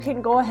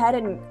can go ahead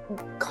and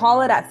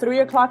call it at 3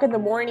 o'clock in the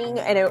morning,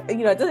 and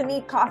it doesn't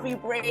need coffee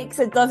breaks.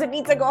 It doesn't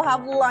need to go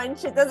have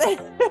lunch. It doesn't,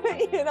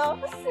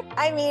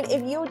 I mean,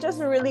 if you just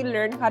really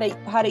learn how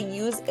to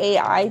use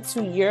AI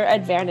to your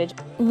advantage.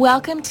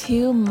 Welcome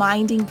to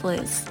Minding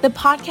Bliss, the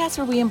podcast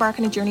where we embark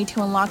on a journey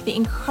to unlock the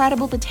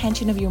incredible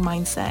potential of your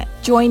mindset.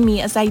 Join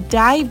me as I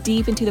dive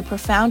deep into the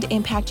profound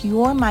impact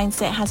your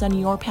mindset has on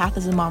your path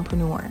as a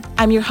mompreneur.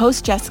 I'm your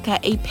host, Jessica,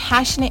 a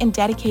passionate and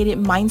dedicated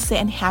mindset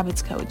and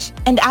habits coach,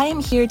 and I am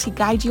here to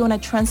guide you on a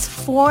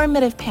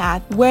transformative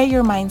path where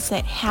your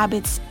mindset,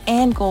 habits,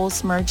 and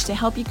goals merge to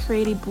help you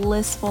create a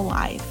blissful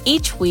life.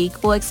 Each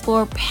week, we'll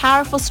explore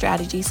powerful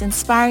strategies,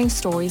 inspiring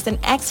stories, and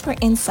expert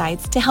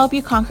insights to help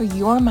you conquer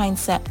your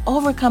mindset,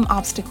 overcome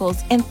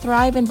obstacles, and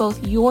thrive in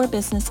both your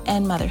business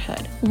and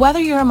motherhood. Whether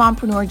you're a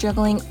mompreneur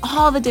juggling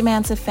all the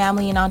demands of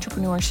family and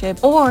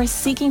entrepreneurship or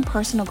seeking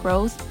personal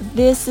growth,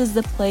 this is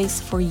the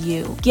place for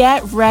you.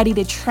 Get ready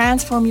to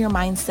transform your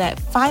mindset,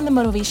 find the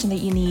motivation that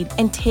you need,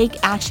 and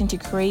take action to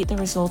create the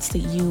results that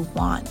you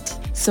want.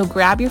 So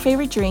grab your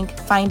favorite drink,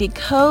 find a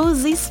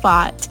cozy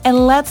spot,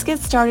 and let's get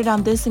started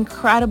on this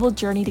incredible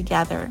journey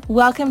together.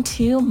 Welcome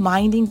to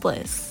Minding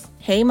Bliss.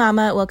 Hey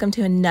mama, welcome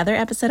to another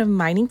episode of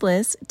Minding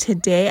Bliss.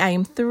 Today I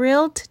am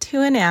thrilled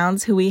to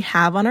announce who we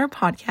have on our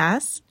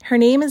podcast. Her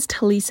name is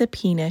Talisa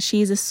Pina.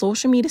 She is a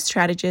social media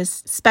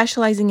strategist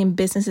specializing in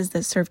businesses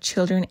that serve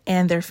children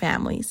and their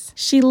families.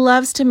 She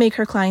loves to make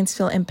her clients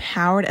feel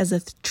empowered as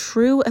a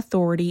true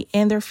authority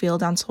in their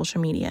field on social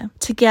media.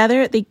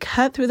 Together, they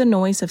cut through the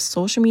noise of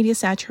social media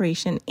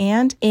saturation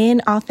and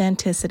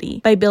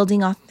inauthenticity by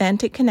building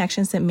authentic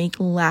connections that make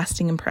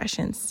lasting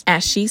impressions.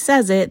 As she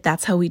says it,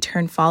 that's how we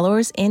turn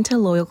followers into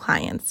loyal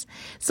clients.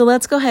 So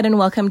let's go ahead and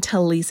welcome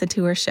Talisa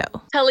to her show.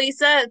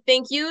 Talisa,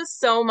 thank you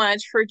so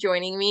much for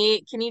joining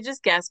me. Can you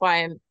just guess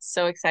why I'm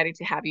so excited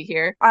to have you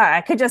here?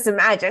 I could just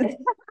imagine.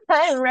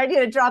 I'm ready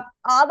to drop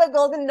all the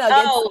golden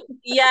nuggets. Oh,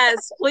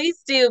 yes,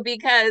 please do,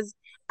 because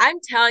I'm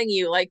telling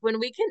you, like when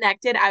we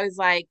connected, I was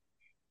like,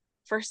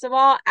 first of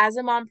all, as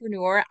a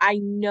mompreneur, I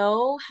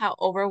know how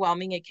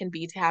overwhelming it can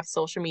be to have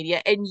social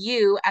media. And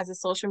you, as a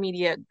social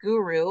media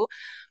guru,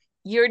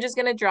 you're just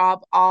going to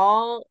drop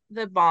all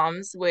the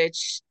bombs,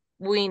 which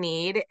we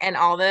need, and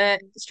all the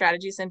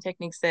strategies and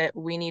techniques that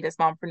we need as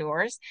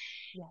mompreneurs.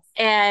 Yes.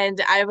 And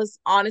I was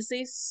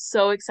honestly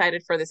so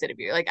excited for this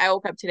interview. Like I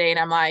woke up today and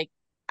I'm like,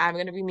 I'm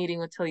going to be meeting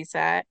with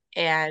Talisa,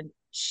 and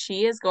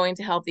she is going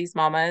to help these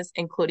mamas,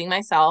 including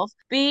myself,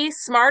 be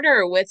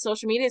smarter with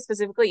social media,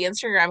 specifically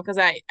Instagram, because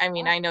I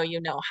know you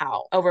know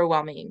how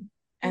overwhelming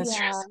and Yeah.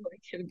 stressful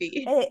it can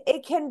be.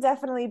 It can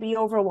definitely be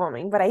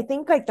overwhelming, but I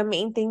think like the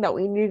main thing that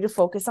we need to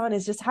focus on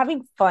is just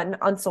having fun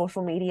on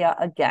social media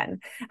again.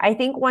 I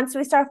think once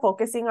we start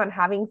focusing on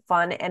having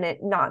fun and it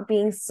not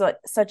being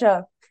such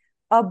a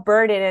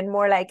burden and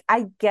more like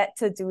I get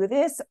to do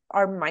this,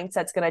 our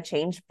mindset's going to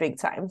change big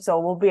time. So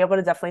we'll be able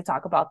to definitely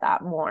talk about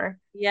that more.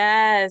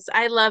 Yes,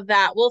 I love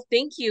that. Well,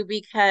 thank you,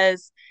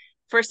 because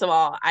first of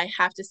all, I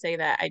have to say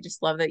that I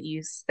just love that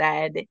you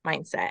said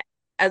mindset.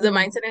 As a Mm.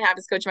 mindset and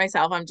habits coach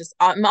myself,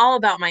 I'm all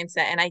about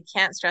mindset, and I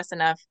can't stress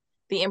enough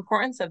the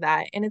importance of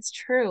that. And it's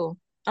true.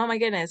 Oh my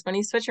goodness, when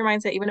you switch your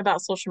mindset even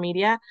about social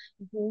media,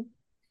 Mhm.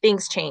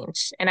 things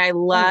change. And Oh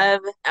yeah.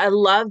 I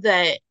love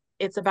that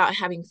it's about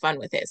having fun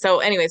with it. So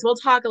anyways, we'll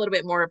talk a little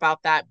bit more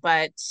about that,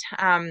 but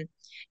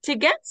to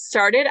get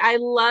started, I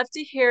love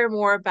to hear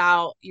more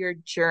about your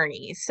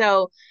journey.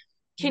 So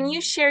can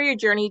you share your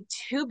journey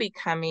to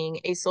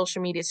becoming a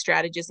social media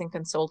strategist and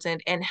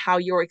consultant, and how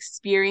your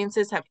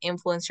experiences have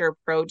influenced your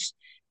approach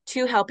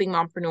to helping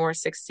mompreneurs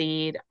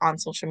succeed on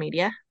social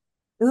media?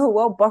 Ooh,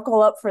 well,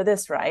 buckle up for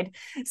this ride.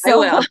 I So,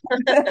 will.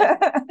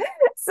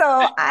 so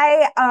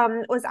I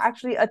was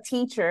actually a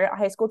teacher, a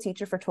high school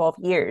teacher for 12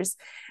 years.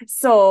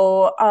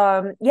 So,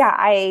 yeah,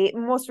 I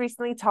most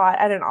recently taught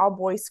at an all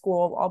boys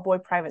school, all boy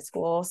private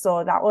school.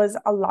 So that was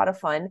a lot of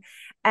fun.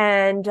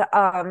 And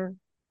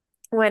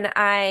when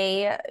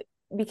I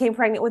became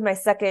pregnant with my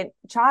second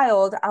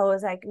child, I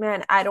was like,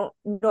 man, I don't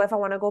know if I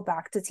want to go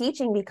back to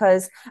teaching,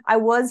 because I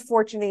was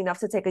fortunate enough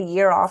to take a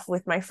year off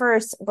with my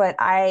first, but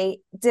I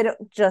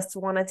didn't just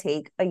want to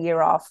take a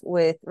year off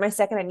with my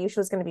second. I knew she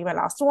was going to be my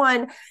last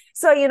one.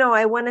 So,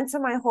 I went into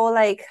my whole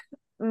like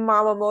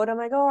mama mode. I'm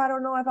like, oh, I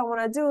don't know if I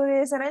want to do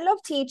this. And I love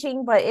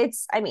teaching, but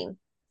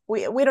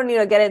we don't need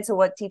to get into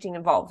what teaching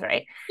involves,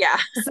 right? Yeah.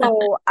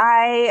 So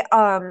I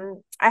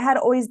had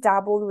always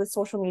dabbled with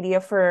social media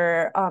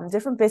for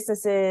different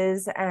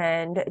businesses,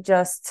 and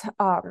just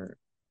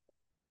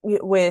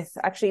with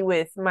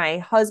my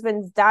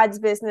husband's dad's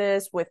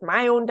business, with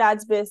my own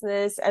dad's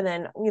business, and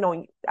then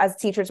as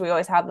teachers we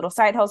always have little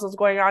side hustles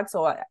going on.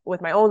 So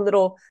with my own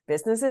little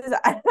businesses,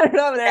 I don't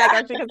know if they're like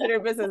actually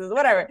considered businesses,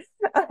 whatever.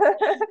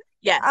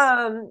 Yes.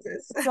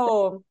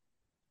 So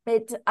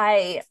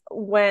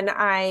when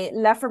I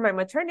left for my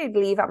maternity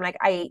leave, I'm like,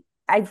 I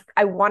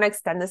want to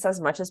extend this as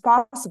much as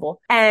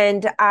possible.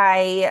 And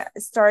I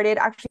started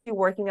actually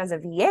working as a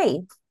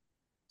VA,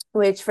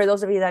 which for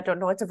those of you that don't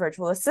know, it's a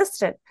virtual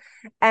assistant.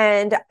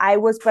 But I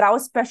was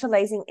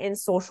specializing in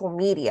social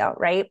media,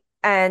 right?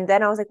 And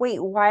then I was like, wait,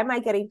 why am I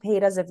getting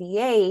paid as a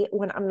VA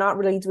when I'm not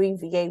really doing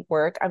VA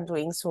work? I'm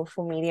doing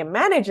social media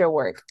manager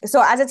work.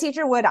 So as a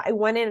teacher would, I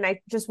went in and I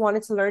just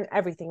wanted to learn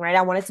everything, right?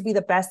 I wanted to be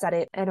the best at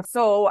it. And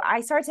so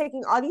I started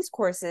taking all these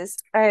courses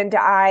and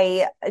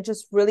I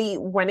just really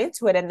went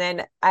into it. And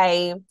then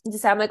I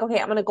decided, I'm like, okay,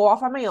 I'm going to go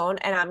off on my own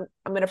and I'm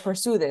going to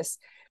pursue this.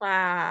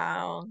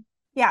 Wow.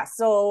 Yeah.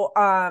 So,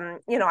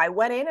 I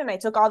went in and I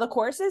took all the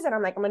courses and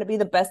I'm like, I'm going to be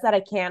the best that I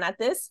can at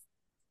this,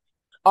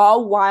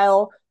 all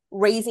while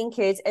raising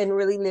kids and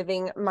really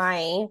living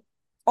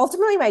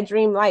ultimately my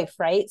dream life,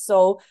 right?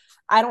 So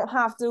I don't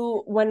have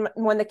to,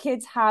 when the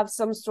kids have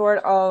some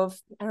sort of,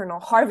 I don't know,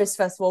 harvest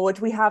festival, which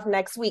we have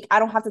next week, I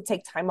don't have to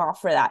take time off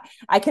for that.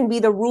 I can be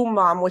the room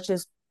mom, which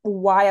is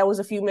why I was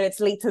a few minutes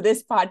late to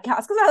this podcast,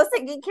 because I was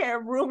taking care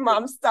of room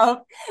mom stuff.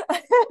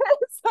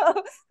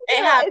 So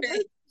It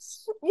happens.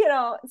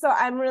 so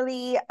I'm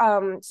really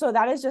so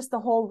that is just the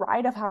whole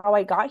ride of how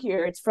I got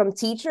here. It's from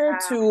teacher Wow.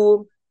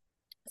 to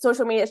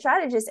social media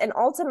strategist. And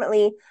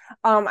ultimately,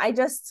 I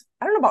don't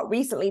know about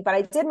recently, but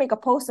I did make a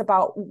post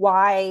about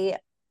why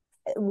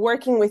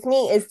working with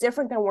me is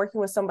different than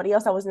working with somebody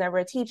else. I was never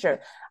a teacher.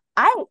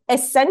 I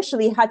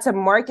essentially had to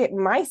market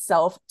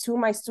myself to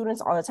my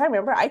students all the time.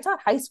 Remember, I taught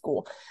high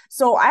school.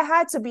 So I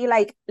had to be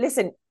like,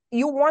 listen,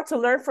 you want to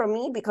learn from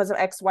me because of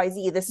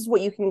XYZ. This is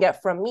what you can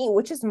get from me,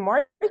 which is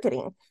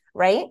marketing,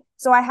 right?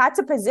 So I had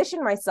to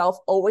position myself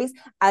always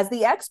as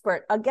the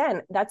expert.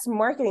 Again, that's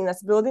marketing,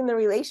 that's building the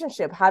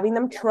relationship, having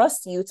them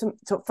trust you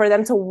for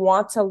them to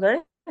want to learn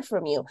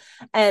from you.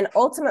 And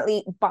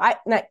ultimately,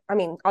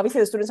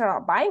 obviously the students are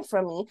not buying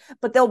from me,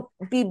 but they'll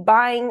be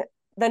buying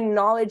the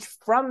knowledge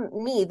from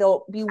me.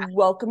 They'll be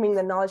welcoming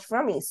the knowledge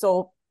from me.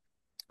 So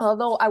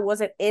although I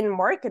wasn't in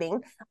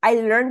marketing, I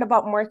learned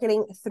about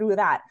marketing through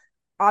that.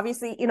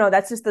 Obviously,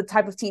 that's just the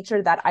type of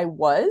teacher that I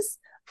was.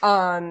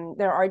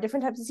 There are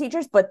different types of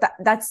teachers, but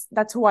that's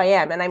who I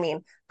am. And I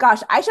mean, gosh,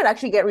 I should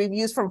actually get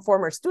reviews from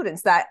former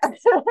students that I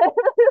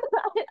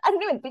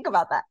didn't even think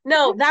about that.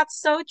 No,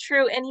 that's so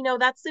true. And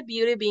that's the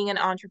beauty of being an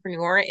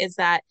entrepreneur is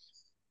that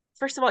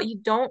first of all, you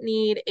don't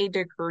need a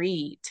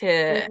degree to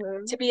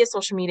Mm-hmm. be a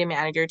social media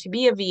manager, to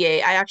be a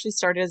VA. I actually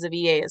started as a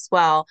VA as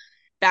well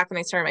back when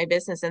I started my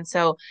business. And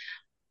so,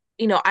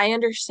 I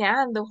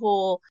understand the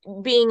whole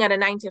being at a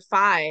 9 to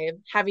 5,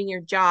 having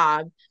your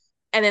job,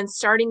 and then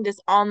starting this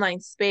online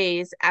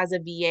space as a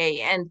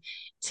VA. And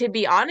to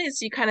be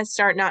honest, you kind of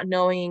start not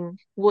knowing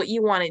what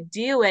you want to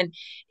do. And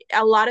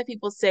a lot of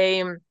people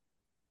say,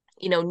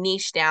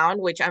 niche down,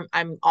 which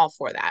I'm all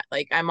for that.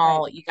 Like I'm Right.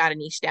 all you got to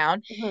niche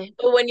down. Mm-hmm.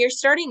 But when you're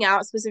starting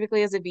out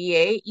specifically as a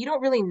VA, you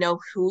don't really know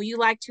who you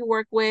like to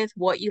work with,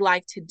 what you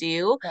like to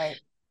do. Right.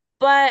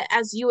 But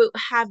as you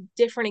have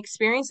different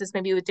experiences,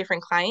 maybe with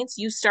different clients,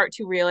 you start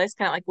to realize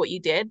kind of like what you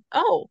did.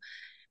 Oh,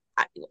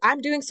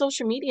 I'm doing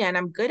social media and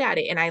I'm good at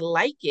it and I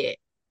like it.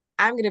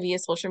 I'm going to be a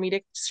social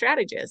media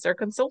strategist or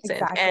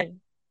consultant. And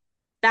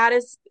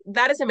Exactly.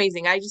 that is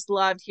amazing. I just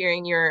loved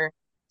hearing your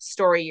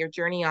story, your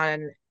journey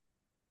on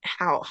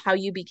how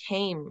you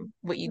became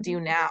what you do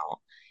Mm-hmm. now.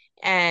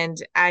 And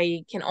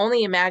I can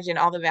only imagine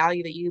all the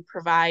value that you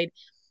provide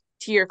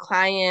to your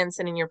clients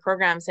and in your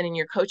programs and in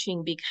your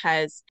coaching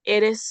because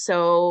it is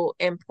so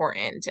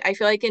important. I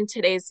feel like in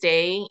today's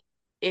day,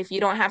 if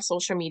you don't have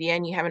social media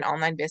and you have an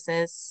online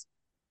business,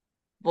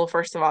 well,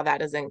 first of all,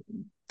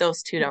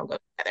 those two don't go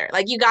together.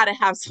 Like you got to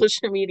have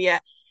social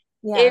media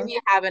if Yeah. you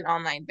have an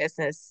online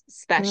business,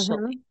 especially.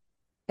 Mm-hmm.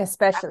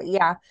 Especially,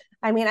 yeah.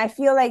 I mean, I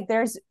feel like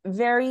there's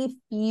very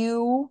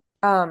few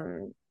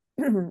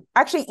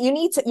actually you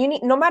need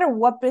no matter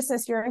what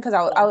business you're in, because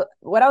Yeah.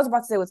 what I was about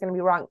to say was going to be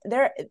wrong.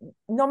 There,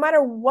 no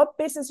matter what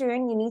business you're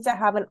in, you need to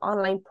have an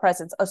online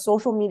presence, a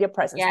social media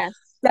presence. Yes.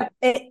 That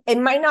it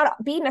might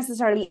not be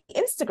necessarily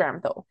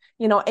Instagram though.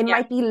 It Yeah.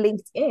 might be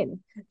LinkedIn.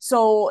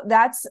 So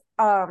that's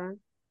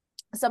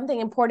something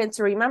important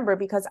to remember,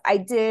 because I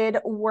did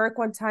work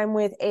one time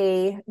with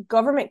a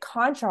government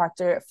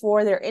contractor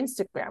for their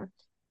Instagram.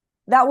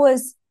 That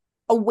was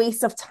a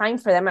waste of time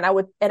for them. And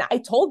I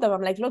told them,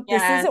 I'm like, look,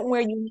 this Yes. isn't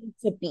where you need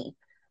to be.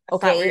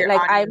 That's not where Okay. your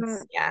Like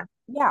audience. Yeah.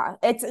 yeah,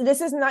 this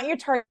is not your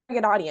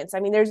target audience. I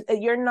mean,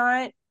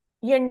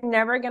 you're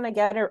never going to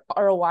get a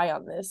ROI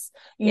on this.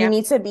 You Yep.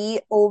 need to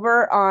be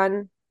over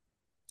on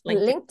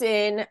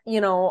LinkedIn.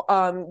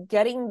 LinkedIn,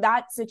 getting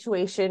that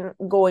situation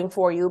going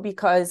for you,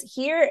 because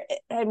here,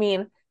 I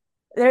mean,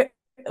 there,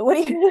 what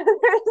do you,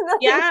 there's nothing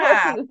for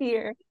Yeah. you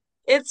here,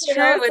 It's true.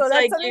 so It's that's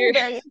like something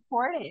very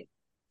important.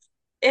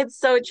 it's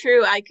so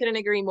true. I couldn't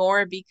agree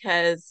more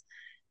because,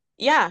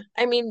 yeah,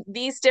 I mean,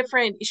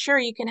 sure,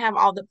 you can have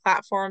all the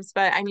platforms,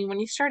 but I mean, when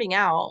you're starting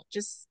out,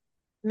 just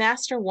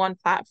master one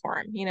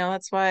platform.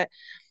 That's what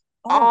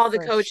Oh, all the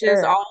for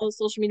coaches, sure. all the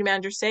social media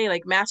managers say,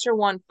 like, master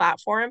one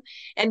platform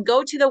and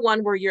go to the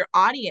one where your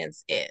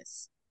audience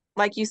is.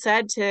 Like you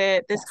said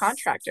to this Yes,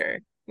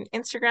 contractor,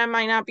 Instagram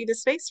might not be the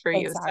space for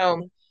you. So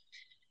exactly.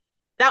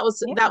 that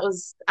was,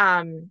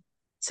 Yeah.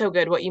 so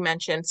good what you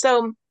mentioned.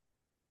 So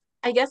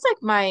I guess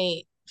like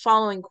my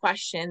following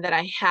question that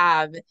I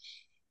have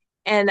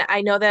And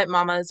I know that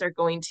mamas are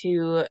going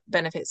to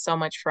benefit so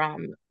much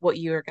from what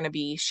you are going to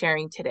be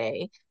sharing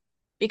today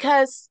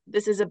because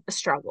this is a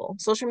struggle.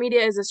 Social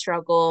media is a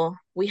struggle.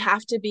 We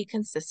have to be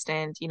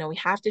consistent. We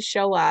have to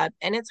show up,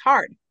 and it's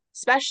hard,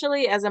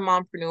 especially as a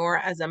mompreneur,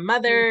 as a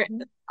mother,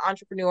 Mhm.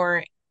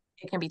 entrepreneur.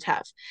 It can be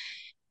tough.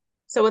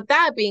 So, with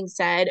that being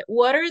said,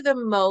 what are the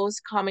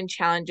most common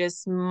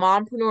challenges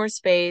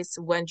mompreneurs face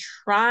when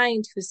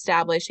trying to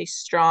establish a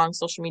strong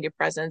social media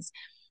presence?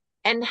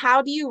 And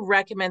how do you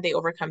recommend they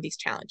overcome these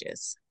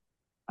challenges?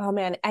 Oh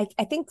man, I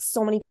think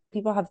so many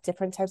people have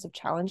different types of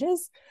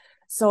challenges.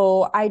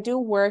 So I do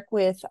work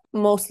with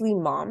mostly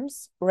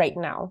moms right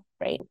now,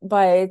 right?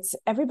 But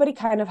everybody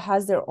kind of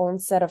has their own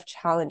set of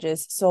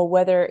challenges. So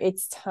whether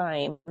it's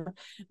time,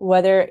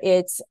 whether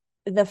it's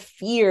the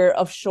fear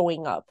of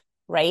showing up,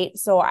 right?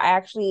 So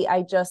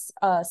I just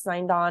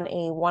signed on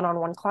a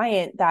one-on-one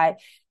client that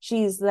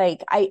she's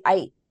like,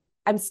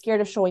 I'm scared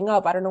of showing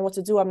up. I don't know what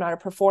to do. I'm not a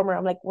performer.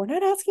 I'm like, we're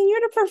not asking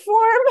you to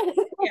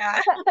perform. Yeah.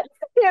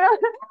 you know,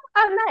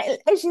 I'm not.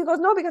 And she goes,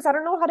 no, because I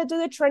don't know how to do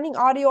the trending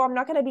audio. I'm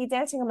not going to be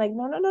dancing. I'm like,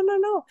 no, no, no, no,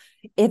 no.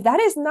 If that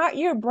is not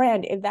your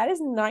brand, if that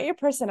is not your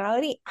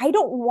personality, I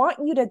don't want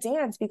you to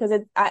dance because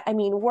I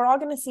mean, we're all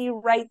going to see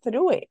right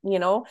through it. I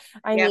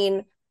Yep.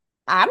 mean,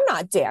 I'm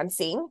not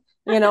dancing.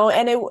 And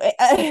I've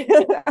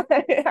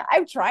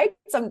tried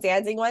some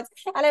dancing once,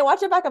 and I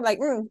watch it back. I'm like,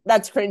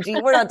 that's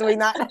cringy. We're not doing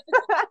that.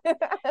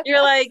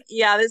 You're like,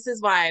 yeah, this is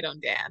why I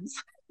don't dance.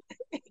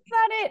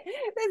 Not it.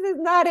 This is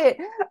not it.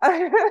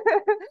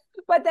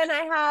 But then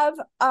I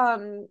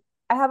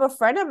have a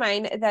friend of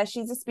mine that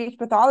she's a speech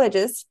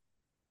pathologist,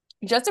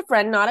 just a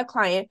friend, not a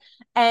client,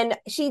 and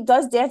she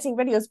does dancing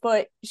videos,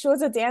 but she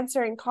was a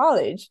dancer in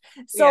college.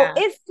 So Yeah.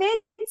 it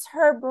fits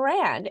her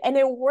brand and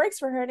it works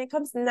for her and it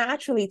comes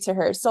naturally to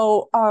her.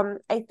 So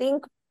I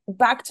think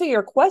back to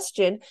your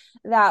question,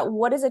 that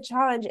what is a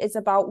challenge is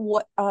about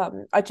what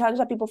a challenge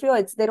that people feel,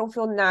 it's they don't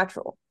feel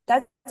natural.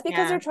 That's because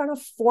Yeah. they're trying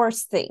to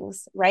force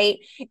things, right?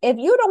 If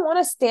you don't want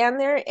to stand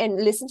there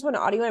and listen to an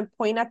audio and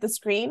point at the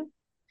screen,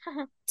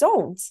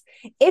 don't.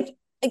 If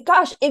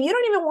Gosh, if you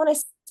don't even want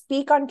to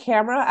speak on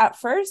camera at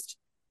first,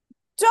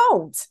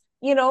 don't.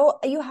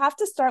 You have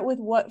to start with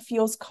what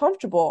feels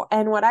comfortable.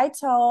 And what I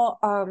tell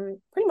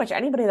pretty much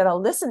anybody that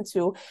I'll listen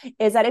to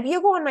is that if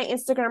you go on my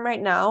Instagram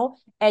right now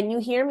and you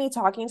hear me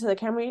talking to the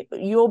camera,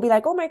 you'll be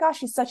like, oh my gosh,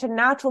 she's such a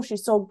natural.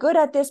 She's so good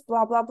at this,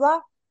 blah, blah, blah.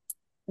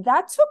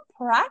 That took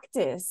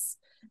practice.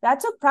 That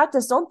took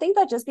practice. Don't think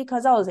that just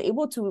because I was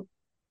able to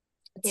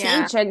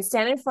Yeah. teach and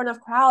stand in front of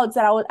crowds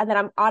that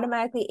I'm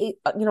automatically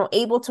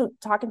able to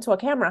talk into a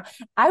camera.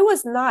 I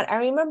was not. I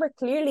remember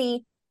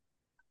clearly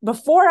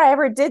before I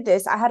ever did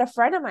this, I had a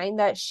friend of mine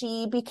that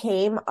she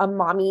became a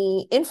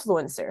mommy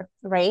influencer,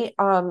 right?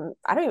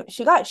 I don't even,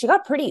 she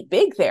got pretty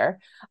big there.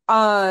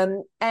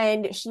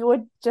 And she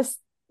would just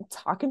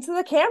talk into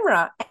the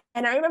camera.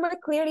 And I remember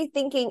clearly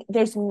thinking,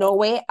 there's no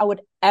way I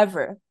would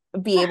ever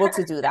be able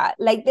to do that.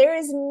 Like there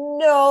is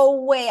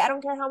no way. I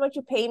don't care how much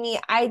you pay me.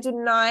 I do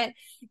not,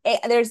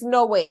 there's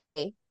no way.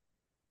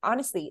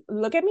 Honestly,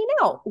 look at me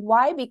now.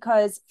 Why?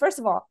 Because first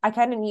of all, I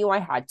kind of knew I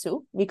had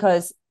to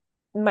because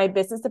my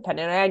business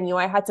depended on it. I knew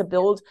I had to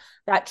build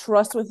that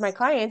trust with my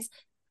clients,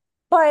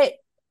 but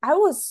I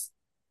was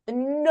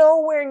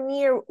nowhere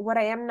near what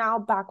I am now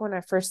back when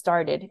I first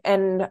started.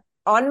 And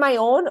on my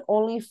own,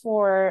 only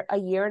for a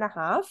year and a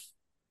half.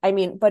 I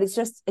mean, but it's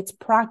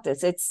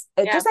practice. It's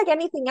Yeah. just like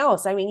anything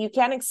else. I mean, you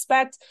can't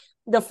expect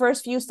the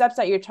first few steps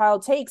that your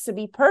child takes to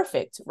be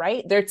perfect,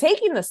 right? They're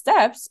taking the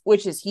steps,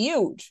 which is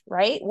huge,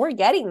 right? We're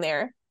getting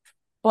there.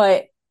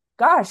 But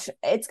gosh,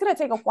 it's gonna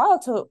take a while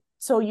to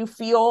so you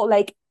feel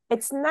like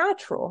it's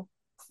natural,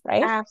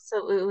 right?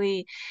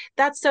 Absolutely.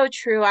 That's so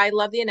true. I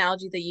love the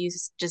analogy that you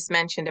just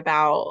mentioned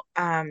about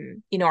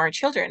our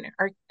children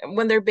or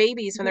when they're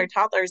babies, when they're Mhm.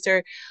 toddlers,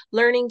 they're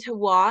learning to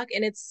walk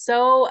and it's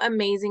so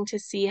amazing to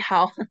see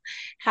how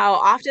how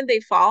often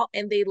they fall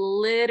and they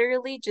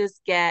literally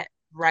just get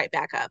right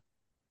back up.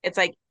 It's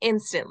like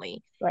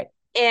instantly. Right.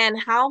 And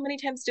how many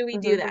times do we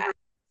do Mm-hmm. that?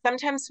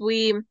 Sometimes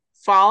we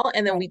fall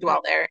and then Right. we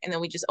dwell there and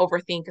then we just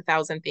overthink a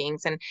thousand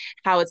things and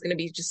how it's going to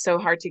be just so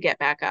hard to get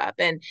back up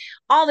and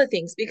all the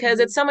things because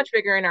Mm-hmm. it's so much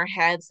bigger in our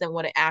heads than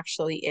what it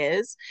actually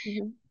is.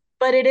 Mm-hmm.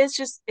 But it is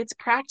just, it's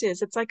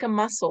practice. It's like a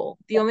muscle.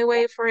 The Yeah, only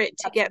way for it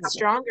to get absolutely.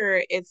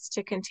 stronger is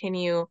to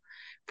continue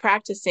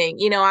practicing.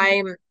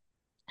 Mm-hmm.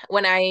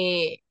 When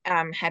I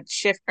had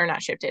or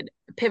not shifted,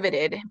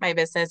 pivoted my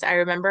business, I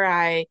remember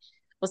I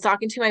was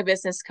talking to my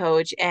business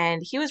coach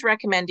and he was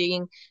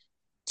recommending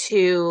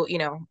to,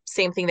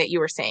 same thing that you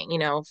were saying,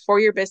 for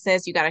your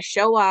business, you got to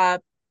show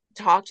up,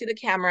 talk to the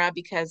camera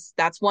because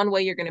that's one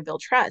way you're going to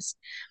build trust.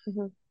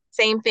 Mm-hmm.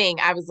 Same thing.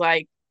 I was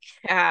like,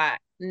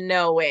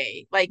 no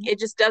way. Like it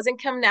just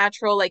doesn't come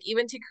natural. Like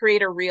even to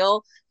create a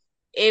reel,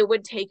 it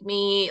would take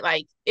me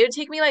like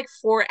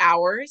 4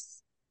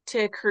 hours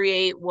to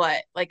create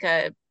like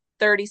a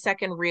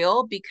 30-second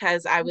reel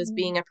because I was Mm-hmm.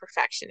 being a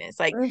perfectionist.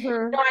 Like, no,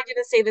 Mm-hmm. I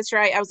didn't say this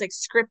right. I was like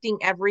scripting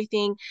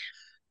everything.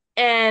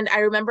 And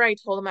I remember I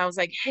told him, I was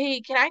like, hey,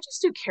 can I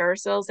just do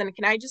carousels? And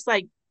can I just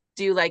like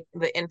do like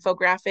the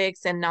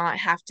infographics and not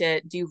have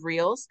to do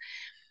reels?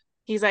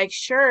 He's like,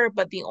 sure,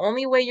 but the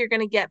only way you're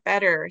going to get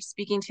better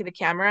speaking to the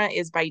camera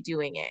is by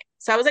doing it.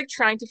 So I was like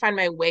trying to find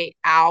my way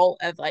out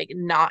of like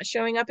not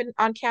showing up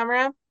on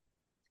camera.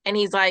 And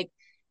he's like,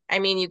 I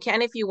mean, you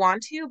can if you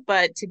want to,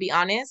 but to be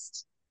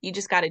honest, you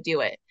just got to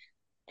do it.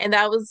 And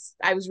I was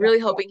Yeah. really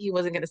hoping he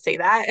wasn't going to say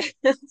that.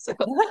 So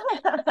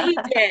he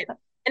did.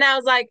 And I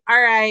was like,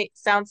 all right,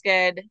 sounds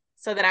good.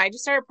 So then I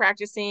just started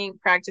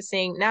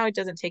practicing. Now it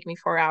doesn't take me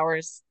 4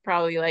 hours,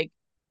 probably like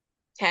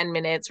 10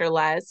 minutes or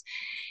less.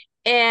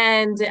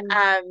 And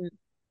Mhm.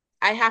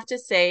 I have to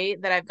say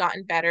that I've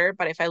gotten better,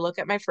 but if I look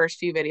at my first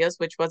few videos,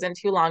 which wasn't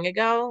too long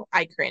ago,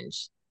 I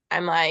cringe.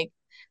 I'm like,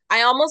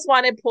 I almost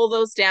want to pull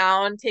those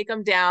down, take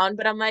them down,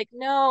 but I'm like,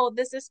 no,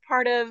 this is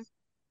part of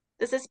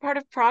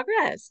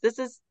progress. This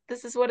is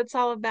what it's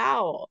all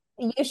about.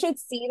 You should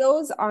see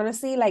those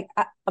honestly like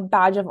a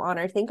badge of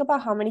honor. Think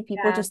about how many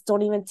people Yeah, just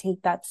don't even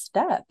take that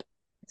step.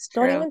 it's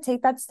Don't true. even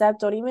take that step.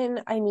 Don't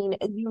even, I mean,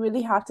 you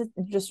really have to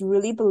just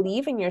really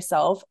believe in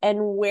yourself and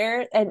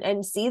where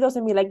and see those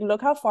and be like,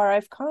 look how far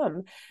I've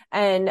come.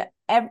 And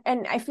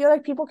I feel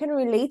like people can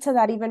relate to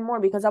that even more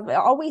because I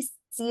always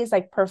see is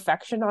like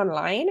perfection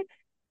online.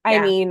 I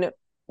Yeah, mean,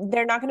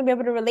 they're not going to be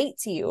able to relate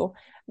to you.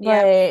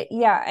 yeah, But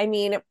yeah, I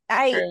mean,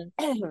 I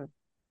true.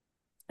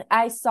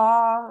 I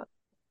saw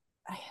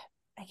I,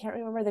 I can't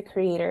remember the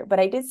creator, but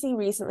I did see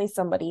recently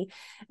somebody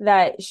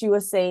that she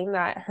was saying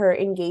that her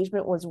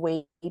engagement was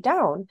way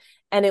down.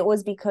 And it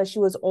was because she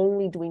was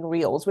only doing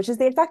reels, which is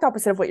the exact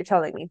opposite of what you're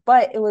telling me.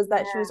 But it was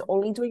that she was Yeah,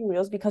 only doing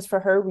reels because for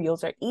her,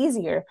 reels are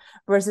easier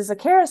versus a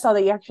carousel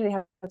that you actually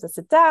have to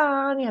sit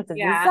down, you have to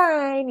yeah,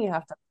 design, you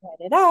have to plan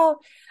it out.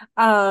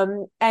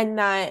 And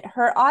that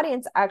her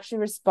audience actually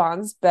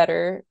responds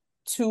better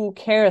to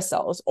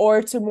carousels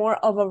or to more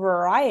of a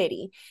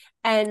variety.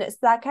 And so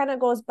that kind of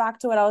goes back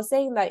to what I was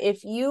saying that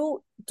if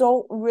you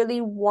don't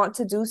really want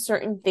to do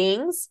certain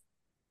things,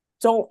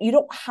 you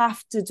don't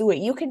have to do it.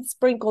 You can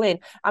sprinkle in.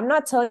 I'm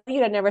not telling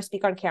you to never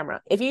speak on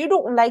camera. If you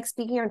don't like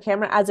speaking on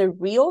camera as a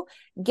reel,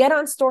 get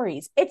on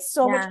stories. It's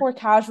so much yeah, more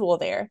casual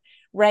there,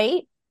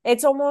 right?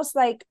 It's almost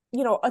like,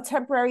 a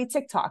temporary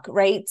TikTok,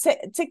 right?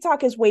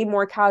 TikTok is way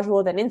more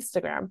casual than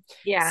Instagram.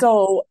 yeah.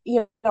 So,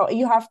 you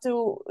have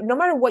to, no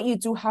matter what you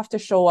do, have to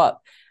show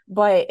up.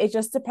 But it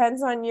just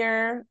depends on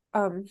your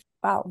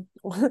wow.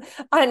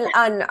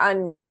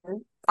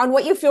 On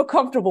what you feel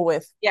comfortable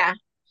with. Yeah.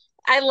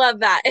 I love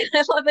that.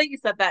 I love that you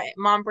said that.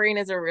 Mom brain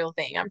is a real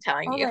thing. I'm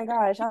telling Oh you. my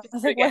gosh. I Just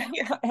was like, forget.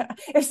 what? Yeah.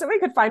 If somebody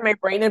could find my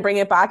brain and bring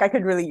it back, I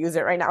could really use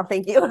it right now.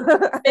 Thank you.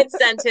 Mid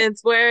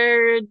sentence,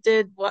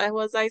 what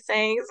was I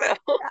saying? So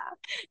Yeah.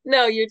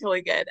 no, you're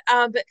totally good.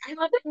 But I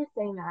love that you're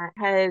saying that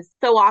because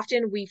so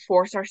often we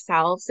force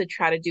ourselves to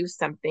try to do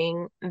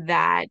something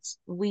that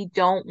we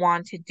don't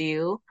want to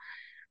do,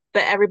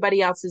 but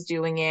everybody else is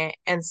doing it.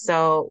 And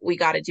so we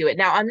got to do it.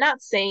 Now, I'm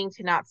not saying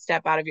to not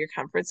step out of your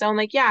comfort zone.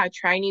 Like, yeah,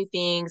 try new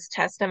things,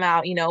 test them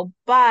out,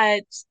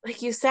 but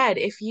like you said,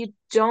 if you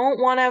don't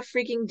want to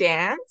freaking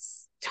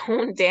dance,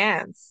 don't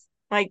dance.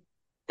 Like,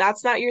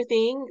 that's not your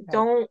thing. Right.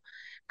 Don't,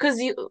 because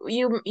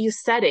you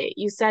said it.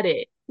 You said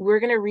it.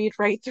 We're gonna read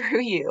right through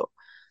you.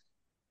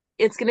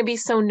 It's gonna be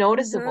so Mm-hmm.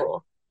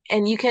 noticeable.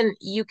 And you can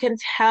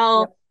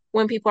tell Yep.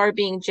 when people are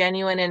being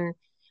genuine and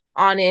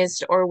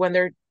honest or when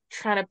they're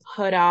trying to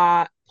put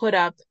up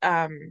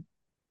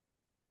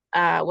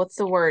what's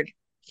the word?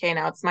 Okay,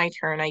 now it's my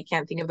turn. I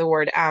can't think of the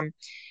word.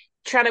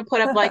 Trying to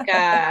put up like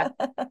a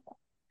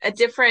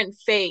different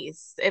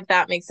face, if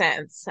that makes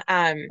sense.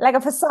 Like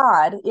a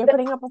facade. You're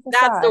putting up a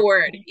That's the facade.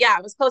 word. Yeah,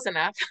 it was close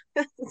enough.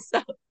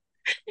 So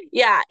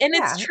yeah, and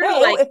it's Yeah.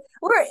 true. Like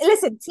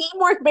Listen,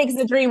 teamwork makes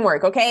the dream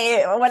work.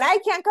 Okay. When I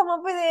can't come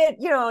up with it,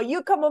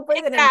 you come up with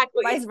it and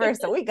exactly. vice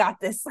versa. We got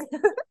this.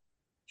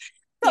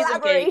 Piece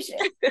of cake. Collaboration.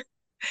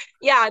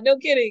 Yeah, no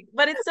kidding.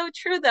 But it's so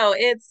true though.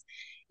 It's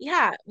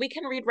yeah, we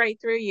can read right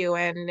through you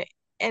and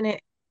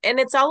it and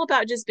it's all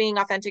about just being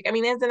authentic. I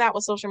mean, isn't that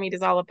what social media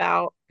is all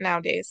about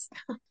nowadays?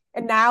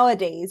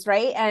 Nowadays,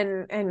 right?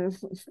 And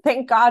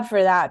thank God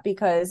for that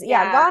because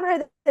yeah, Yeah, gone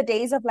are the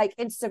days of like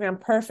Instagram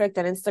perfect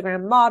and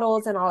Instagram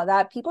models and all of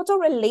that. People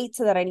don't relate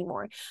to that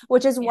anymore,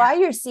 which is yeah, why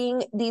you're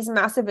seeing these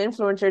massive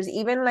influencers,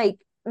 even like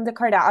the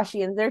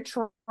Kardashians, they're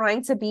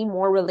trying to be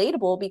more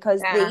relatable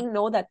because yeah. they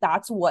know that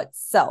that's what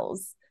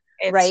sells,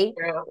 It's right?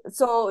 true.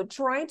 So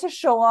trying to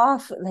show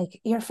off like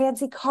your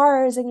fancy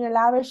cars and your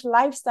lavish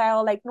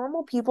lifestyle, like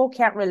normal people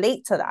can't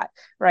relate to that,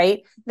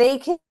 right? They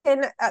can,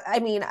 I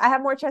mean, I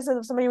have more chances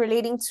of somebody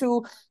relating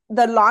to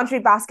the laundry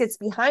baskets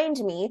behind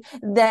me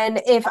than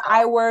if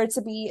I Oh, were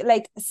to be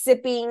like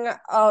sipping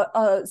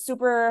a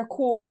super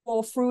cool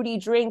fruity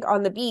drink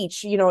on the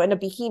beach, in a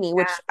bikini,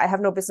 which yeah. I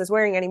have no business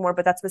wearing anymore,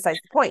 but that's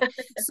besides the point.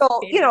 So,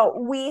 Me neither.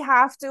 we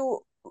have to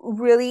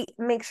really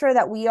make sure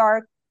that we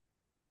are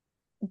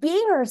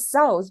being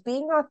ourselves,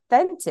 being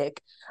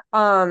authentic,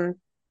 um,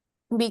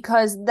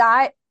 because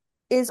that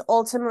is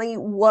ultimately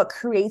what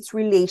creates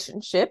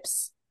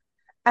relationships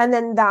and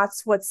then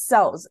that's what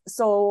sells.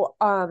 So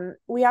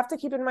we have to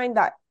keep in mind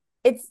that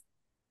it's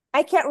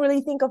I can't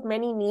really think of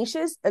many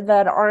niches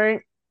that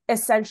aren't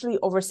essentially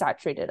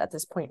oversaturated at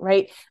this point,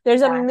 right?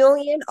 There's a Yeah.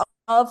 million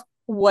of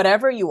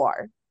whatever you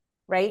are,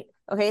 right?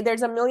 Okay,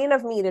 there's a million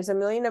of me, there's a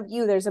million of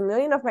you, there's a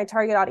million of my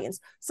target audience.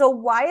 So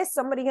why is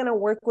somebody going to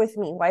work with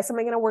me? Why is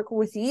somebody going to work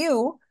with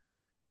you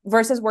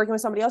versus working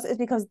with somebody else? Is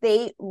because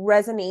they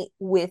resonate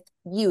with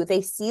you.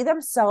 They see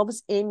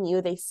themselves in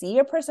you. They see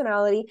your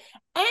personality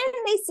and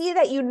they see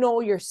that you know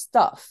your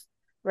stuff,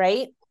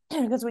 right?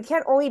 Because we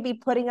can't only be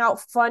putting out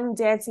fun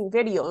dancing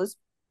videos.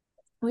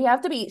 We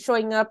have to be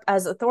showing up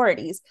as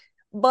authorities,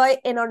 but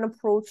in an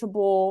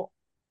approachable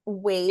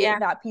way Yeah,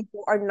 that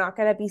people are not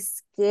going to be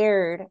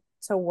scared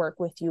to work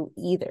with you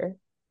either.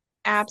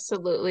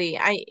 absolutely.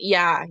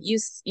 Yeah, you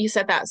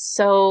said that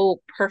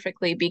so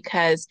perfectly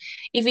because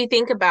if you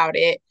think about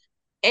it,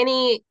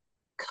 any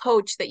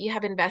coach that you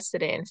have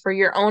invested in for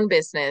your own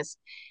business,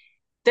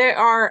 there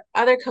are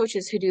other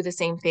coaches who do the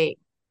same thing.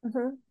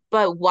 Mm-hmm,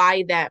 But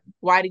why them?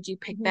 Why did you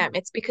pick mm-hmm, them?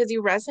 It's because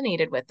you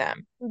resonated with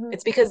them. mm-hmm.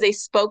 It's because they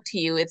spoke to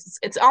you.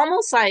 It's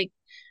almost like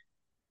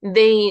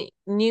they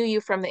knew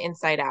you from the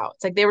inside out.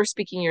 It's like they were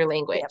speaking your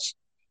Yep, language.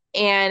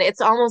 And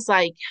it's almost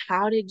like,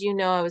 how did you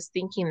know I was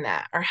thinking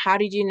that? Or how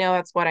did you know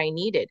that's what I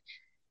needed?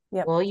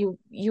 yep, Well, you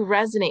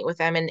resonate with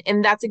them.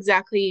 And that's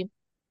exactly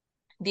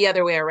the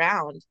other way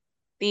around.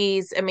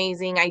 These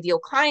amazing ideal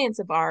clients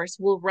of ours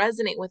will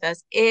resonate with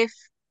us if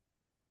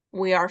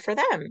we are for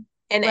them.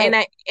 right.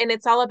 And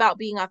it's all about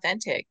being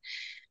authentic.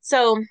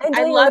 So And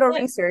I doing a love little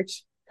that.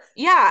 research.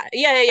 Yeah,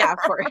 of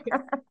course.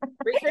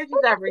 Research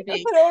is A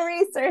everything. little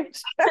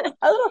research,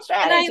 a little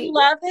And I strategy.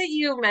 love that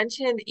you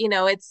mentioned,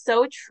 it's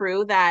so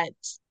true that,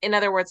 in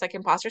other words, like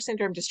imposter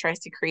syndrome just tries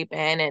to creep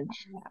in. And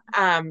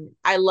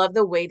I love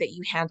the way that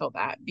you handle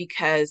that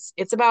because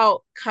it's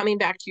about coming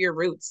back to your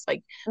roots.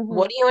 Like, Mm-hmm.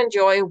 what do you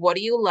enjoy? What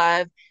do you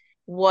love?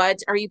 What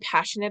are you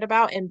passionate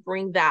about? And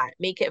bring that,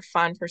 make it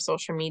fun for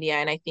social media.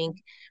 And I think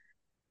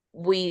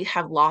we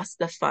have lost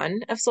the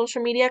fun of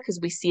social media because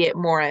we see it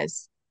more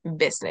as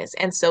business.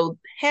 And so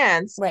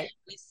hence Right.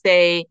 we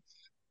say,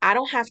 I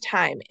don't have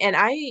time. And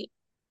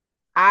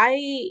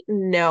I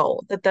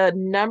know that the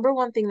number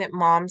one thing that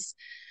moms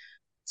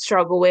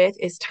struggle with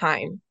is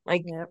time.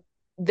 Like Yep.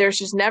 there's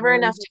just never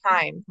enough Mm-hmm.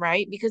 time,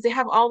 right? Because they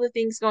have all the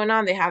things going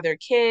on. They have their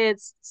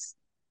kids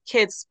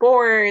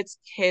sports,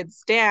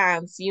 kids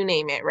dance, you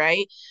name it,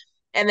 right?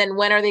 And then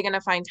when are they going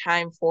to find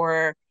time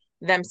for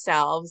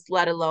themselves,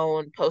 let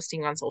alone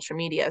posting on social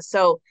media?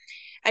 So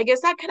I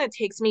guess that kind of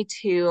takes me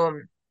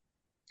to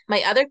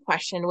my other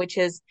question, which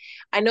is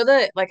I know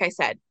that, like I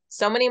said,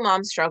 so many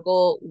moms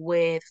struggle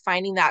with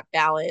finding that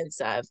balance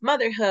of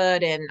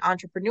motherhood and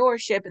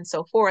entrepreneurship and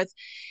so forth.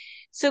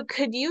 So,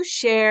 could you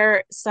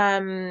share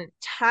some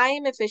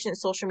time efficient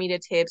social media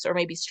tips or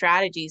maybe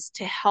strategies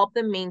to help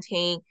them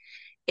maintain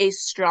a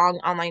strong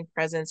online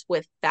presence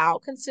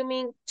without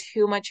consuming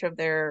too much of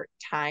their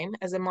time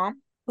as a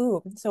mom?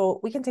 Ooh, so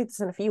we can take this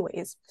in a few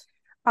ways.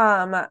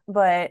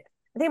 But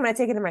I think I'm gonna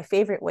take it in my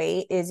favorite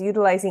way is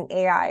utilizing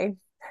AI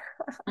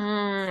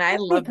I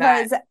love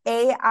that. because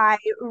AI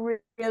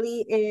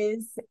really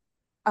is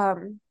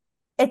um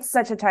it's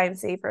such a time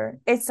saver.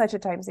 It's such a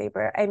time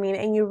saver. I mean,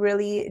 and you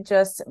really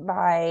just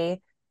by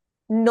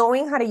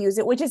knowing how to use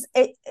it, which is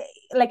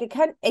like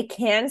it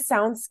can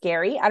sound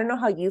scary. I don't know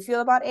how you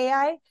feel about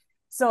AI.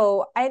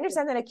 So I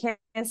understand that it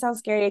can sound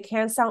scary, it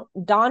can sound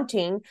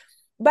daunting,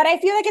 but I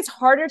feel like it's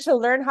harder to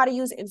learn how to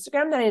use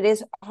Instagram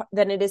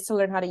than it is to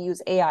learn how to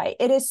use AI.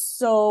 It is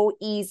so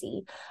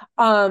easy.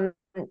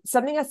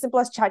 Something as simple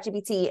as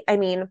ChatGPT. I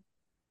mean,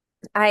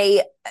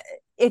 I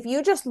if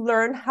you just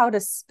learn how to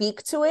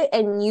speak to it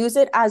and use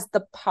it as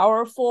the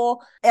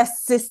powerful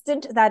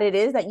assistant that it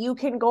is, that you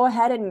can go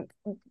ahead and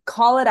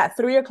call it at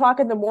 3 o'clock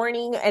in the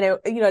morning, and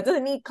it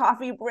doesn't need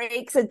coffee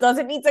breaks, it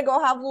doesn't need to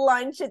go have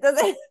lunch, it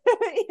doesn't,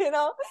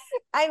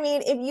 I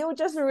mean, if you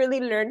just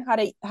really learn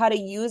how to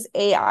use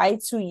AI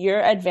to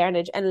your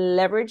advantage and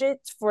leverage it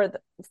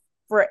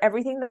for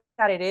everything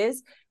that it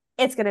is,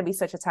 it's going to be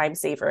such a time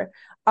saver.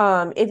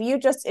 If you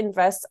just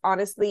invest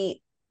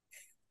honestly,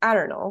 I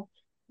don't know,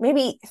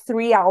 maybe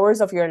 3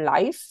 hours of your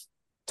life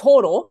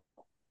total,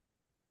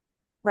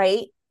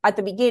 right? At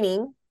the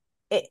beginning,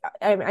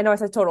 I know I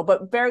said total,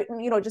 but very,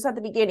 just at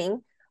the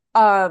beginning,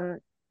 um,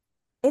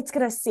 it's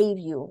gonna save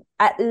you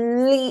at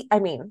least. I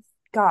mean,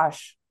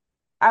 gosh,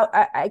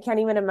 I can't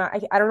even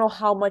imagine. I don't know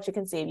how much it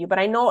can save you, but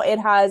I know it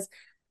has,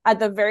 at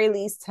the very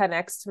least,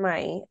 10x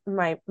my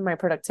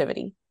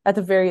productivity at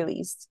the very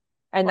least,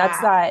 and that's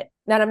Wow. that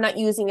I'm not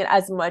using it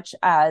as much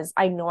as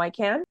I know I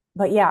can.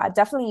 But yeah,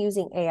 definitely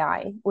using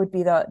AI would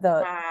be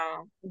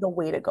Wow. the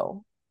way to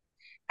go.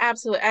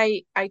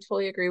 Absolutely. I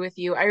totally agree with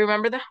you. I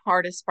remember the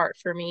hardest part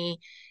for me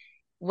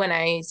when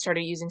I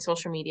started using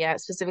social media,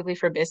 specifically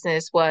for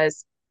business,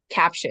 was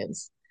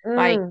captions.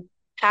 Like Mm,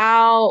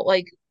 how,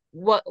 like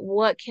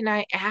what can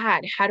I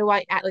add? How do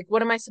I add? Like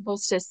what am I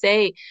supposed to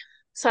say?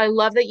 So I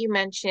love that you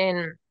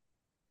mentioned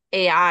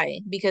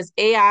AI because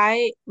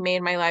AI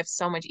made my life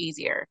so much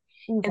easier.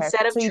 okay,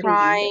 Instead of so you do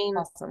use it. trying,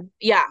 Awesome.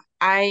 yeah,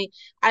 I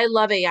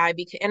love AI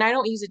because, and I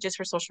don't use it just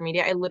for social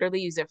media. I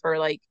literally use it for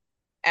like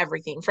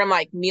everything from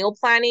like meal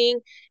planning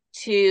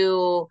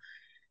to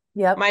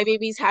Yep. my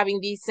baby's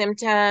having these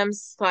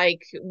symptoms,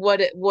 like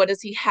what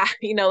does he have,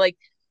 like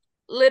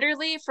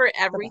literally for The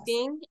best.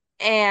 everything.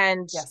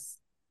 And Yes.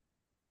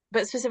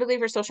 but specifically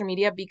for social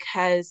media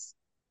because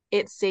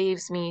it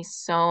saves me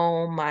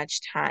so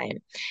much time.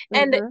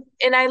 And Mm-hmm.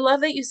 and I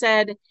love that you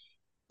said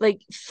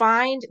like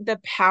find the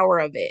power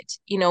of it,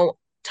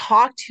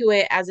 talk to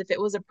it as if it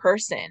was a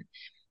person.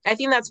 I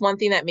think that's one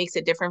thing that makes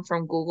it different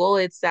from Google.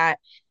 It's that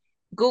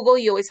Google,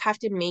 you always have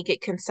to make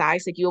it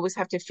concise. Like you always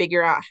have to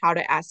figure out how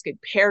to ask a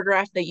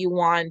paragraph that you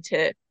want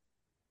to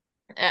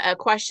a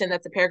question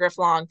that's a paragraph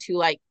long to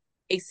like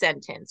a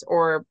sentence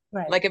or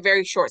Right. like a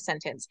very short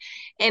sentence.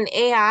 And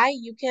AI,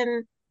 you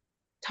can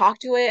talk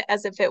to it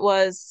as if it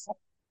was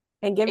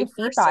And give a it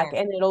feedback, person.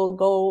 and it'll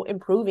go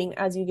improving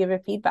as you give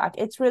it feedback.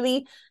 It's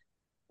really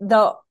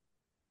the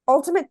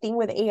ultimate thing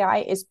with AI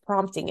is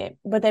prompting it,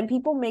 but then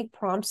people make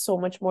prompts so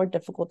much more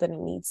difficult than it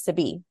needs to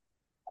be.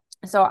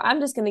 So I'm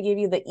just going to give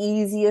you the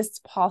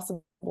easiest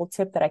possible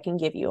tip that I can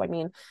give you. I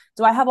mean,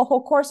 do I have a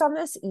whole course on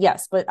this?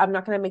 Yes, but I'm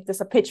not going to make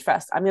this a pitch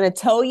fest. I'm going to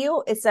tell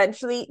you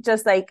essentially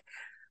just like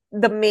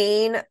the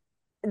main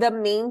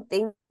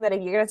thing that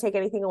if you're going to take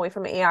anything away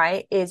from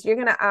AI is you're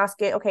going to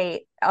ask it,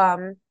 okay,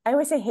 I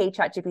always say hey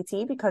chat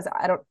GPT because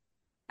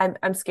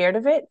I'm scared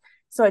of it.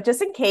 So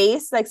just in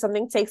case like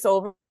something takes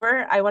over,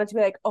 I want it to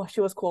be like, oh, she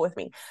was cool with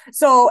me.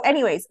 So,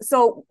 anyways,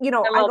 so I I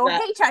love go,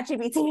 that. hey,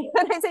 ChatGPT,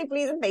 and I say,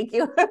 please and thank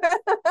you.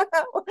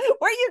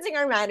 We're using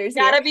our manners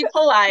here. Gotta be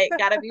polite.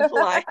 Gotta be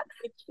polite.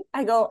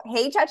 I go,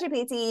 hey,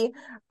 ChatGPT,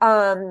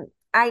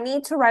 I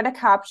need to write a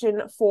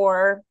caption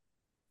for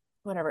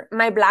whatever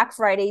my Black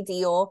Friday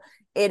deal.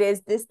 It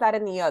is this, that,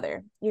 and the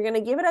other. You're gonna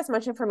give it as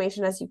much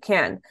information as you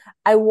can.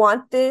 I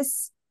want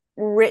this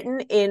written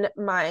in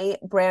my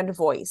brand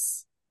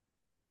voice.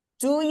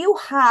 Do you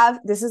have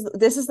this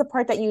is the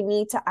part that you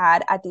need to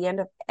add at the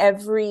end of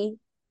every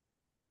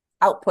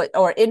output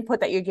or input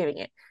that you're giving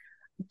it.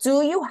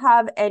 Do you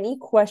have any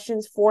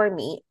questions for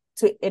me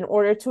to in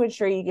order to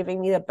ensure you're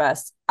giving me the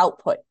best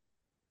output?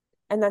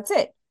 And that's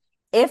it.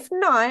 If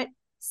not,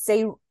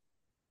 say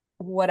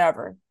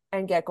whatever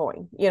and get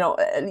going. You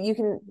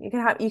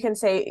can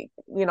say,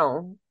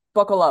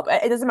 buckle up.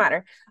 It doesn't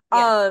matter.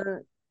 Yeah,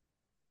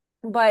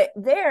 But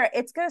there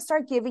it's going to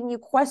start giving you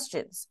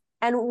questions.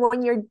 And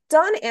when you're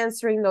done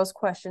answering those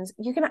questions,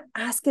 you're going to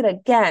ask it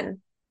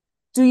again.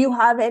 Do you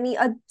have any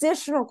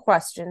additional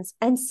questions?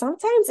 And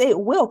sometimes it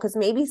will, because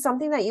maybe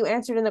something that you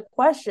answered in the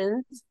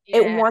questions,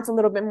 it yeah. wants a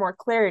little bit more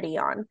clarity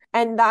on.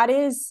 And that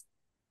is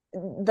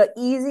the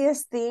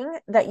easiest thing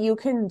that you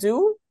can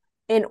do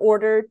in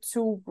order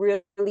to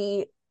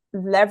really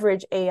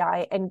leverage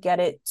AI and get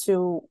it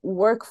to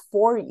work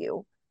for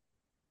you,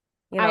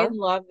 you I know?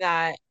 love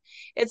that.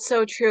 It's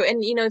so true.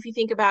 And if you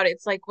think about it,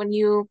 it's like when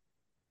you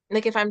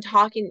like if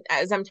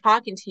as I'm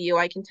talking to you,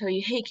 I can tell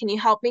you, hey, can you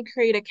help me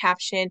create a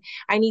caption?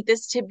 I need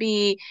this to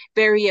be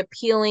very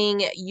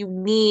appealing,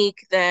 unique,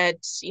 that,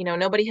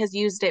 nobody has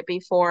used it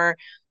before,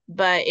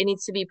 but it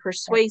needs to be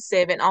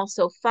persuasive and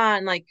also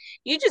fun. Like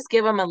you just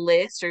give them a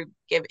list or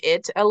give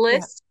it a Yeah.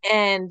 list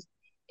and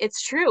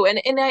it's true. And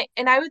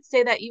I would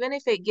say that even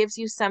if it gives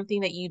you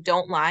something that you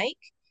don't like,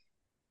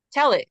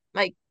 tell it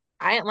like,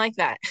 I didn't like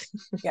that.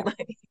 Yeah.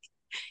 Like,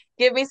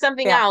 give me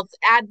something Yeah. else.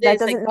 Add That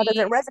this, like doesn't that be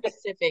doesn't resonate.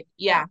 specific.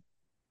 Yeah. Yeah.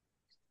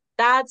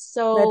 That's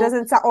That so,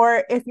 doesn't sound,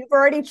 or if you've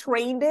already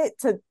trained it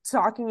to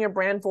talk in your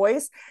brand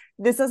voice,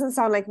 this doesn't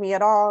sound like me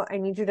at all. I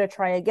need you to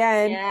try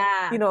again.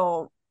 yeah. You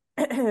know,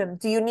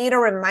 do you need a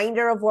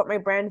reminder of what my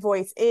brand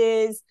voice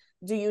is?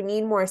 Do you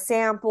need more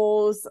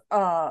samples?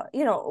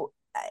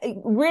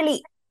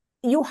 Really,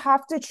 you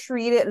have to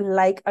treat it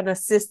like an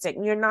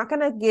assistant. You're not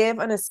going to give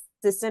an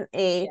assistant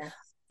Yes.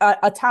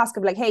 a task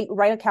of like, hey,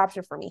 write a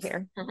caption for me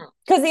here. Mhm.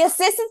 Because the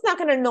assistant's not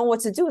going to know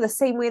what to do the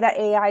same way that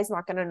AI is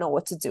not going to know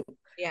what to do,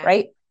 Yeah.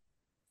 right?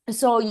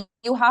 So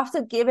you have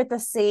to give it the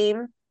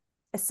same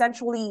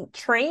essentially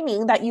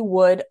training that you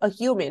would a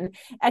human,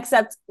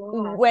 except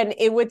Yeah. when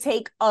it would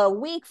take a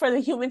week for the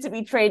human to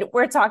be trained,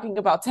 we're talking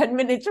about 10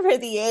 minutes for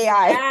the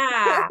AI.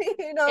 Yeah.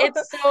 you know?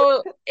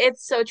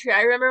 It's so true.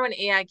 I remember when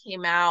AI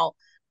came out,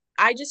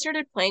 I just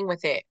started playing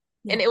with it.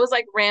 And Yeah. it was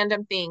like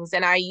random things.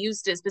 And I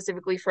used it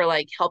specifically for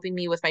like helping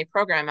me with my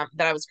program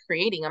that I was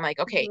creating. I'm like,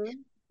 okay, Mm-hmm.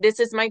 this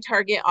is my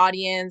target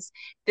audience.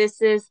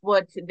 This is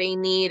what they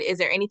need. Is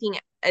there anything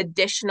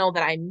additional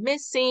that I'm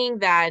missing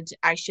that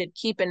I should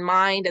keep in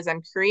mind as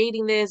I'm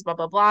creating this? Blah,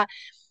 blah, blah.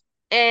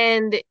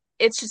 And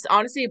it's just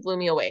honestly it blew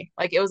me away.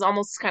 Like it was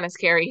almost kind of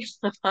scary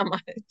of how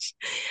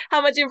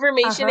much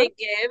information Uh-huh. it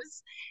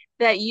gives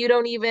that you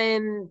don't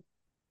even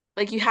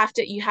like you have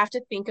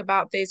to think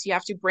about this, you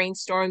have to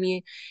brainstorm.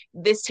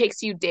 This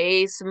takes you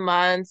days,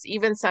 months,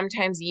 even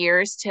sometimes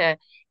years to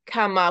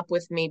come up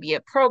with maybe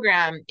a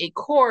program, a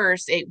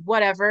course, a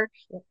whatever.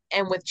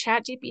 And with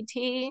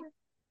ChatGPT,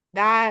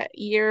 that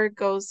year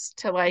goes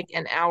to like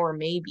an hour,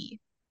 maybe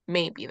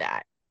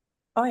that.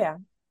 Oh yeah.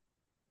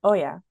 Oh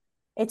yeah.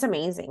 It's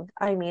amazing.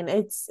 I mean,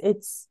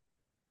 it's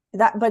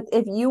that, but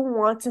if you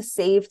want to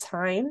save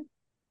time,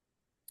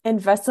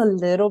 invest a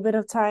little bit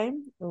of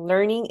time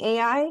learning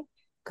AI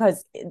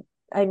because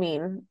I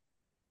mean,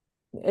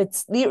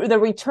 it's the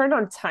return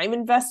on time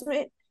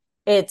investment.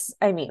 It's,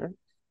 I mean,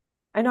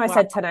 I know I Wow.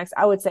 said 10x,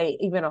 I would say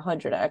even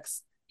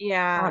 100x,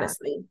 Yeah.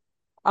 honestly.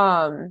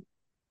 Um,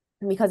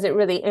 because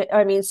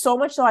I mean, so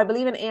much so I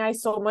believe in AI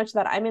so much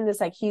that I'm in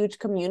this like huge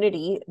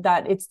community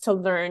that it's to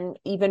learn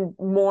even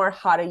more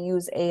how to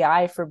use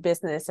AI for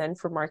business and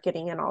for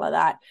marketing and all of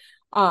that.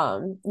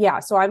 Yeah,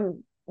 so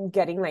I'm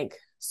getting like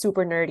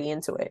super nerdy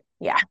into it.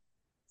 Yeah.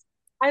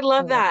 I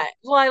love Yeah. that.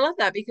 Well, I love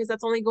that because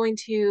that's only going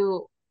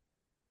to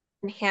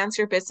enhance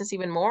your business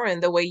even more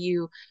and the way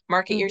you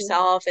market Mm-hmm.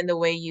 yourself and the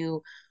way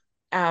you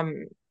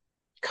um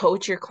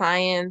coach your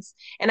clients.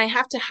 And I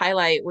have to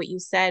highlight what you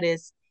said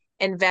is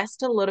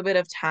invest a little bit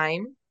of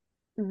time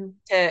Mm-hmm.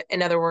 to,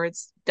 in other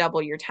words,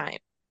 double your time.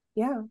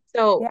 Yeah.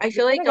 So Yeah. I You're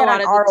feel like gonna a get an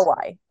lot of the,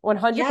 ROI,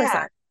 yeah,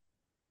 100%.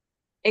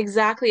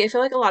 exactly. I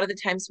feel like a lot of the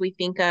times we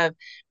think of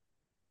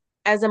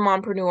as a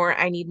mompreneur,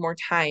 I need more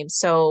time.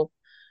 So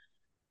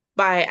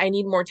by I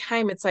need more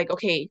time, it's like,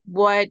 okay,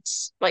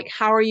 like,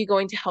 how are you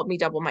going to help me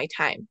double my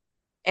time?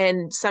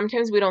 And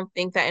sometimes we don't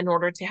think that in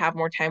order to have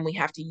more time, we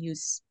have to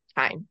use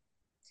time.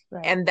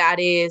 Right. And that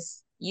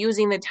is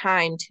using the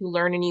time to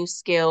learn a new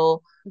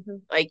skill Mm-hmm.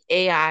 like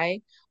AI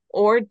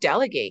or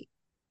delegate.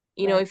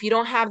 You know, Right. if you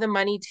don't have the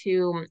money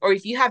to, or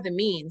if you have the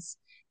means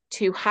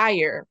to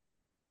hire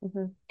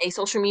Mm-hmm. a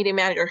social media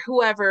manager,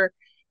 whoever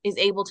is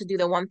able to do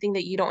the one thing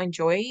that you don't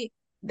enjoy,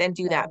 then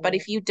do that. But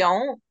Delegate. if you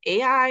don't,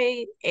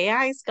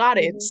 AI's got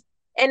it.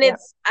 Mm-hmm. And Yeah.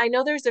 I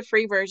know there's a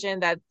free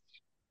version that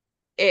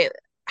it,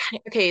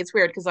 okay, it's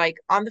weird because like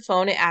on the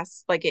phone, it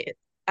asks, like it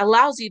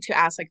allows you to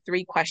ask like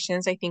 3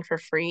 questions, I think, for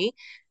free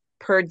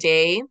per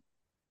day.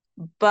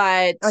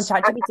 But On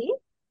ChatGPT?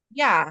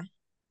 yeah,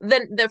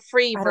 the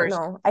free I don't version.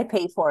 know. I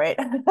pay for it.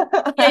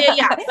 Yeah, yeah,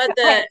 yeah. But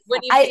I,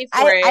 when you I pay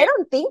for I it,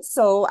 don't think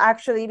so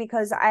actually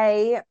because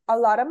a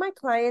lot of my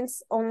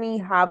clients only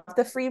have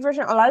the free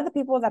version. A lot of the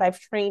people that I've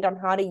trained on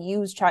how to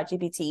use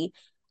ChatGPT,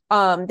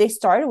 they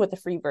started with the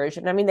free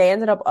version. I mean, they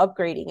ended up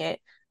upgrading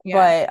it, yeah,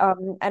 but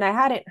and I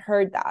hadn't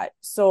heard that.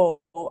 So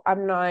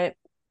I'm not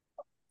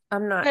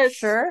because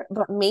sure,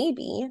 but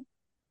maybe.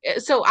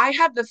 so I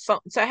have the phone,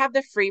 so I have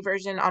the free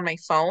version on my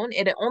phone.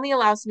 It only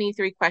allows me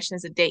 3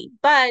 questions a day,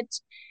 but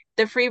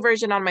the free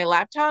version on my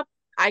laptop,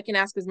 I can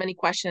ask as many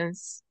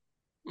questions.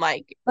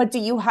 Like, But do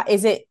you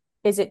is it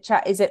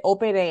chat is it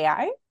open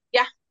AI?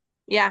 yeah,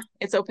 yeah,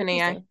 it's open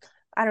AI, Interesting.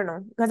 I don't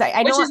know because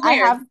I which know is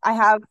weird.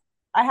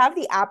 I have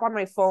the app on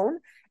my phone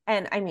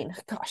and I mean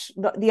gosh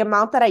the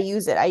amount that I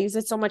use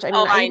it so much. I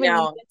Oh, mean I I even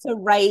use know. it to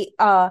write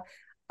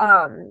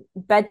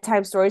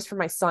bedtime stories for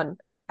my son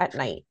at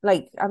night.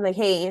 Like I'm like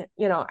hey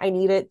you know I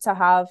need it to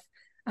have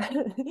I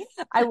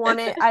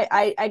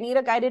need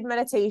a guided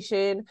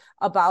meditation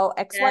about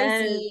XYZ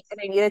Yes. and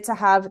I need it to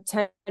have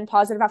 10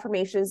 positive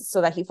affirmations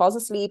so that he falls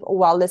asleep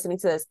while listening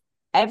to this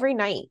every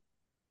night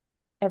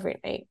every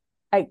night.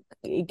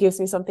 It gives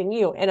me something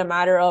new in a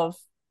matter of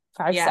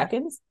five Yeah.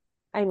 seconds.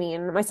 I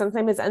mean, my son's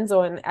name is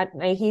Enzo, and at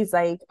night he's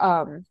like,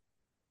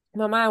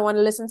 Mama, I want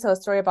to listen to a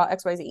story about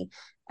XYZ.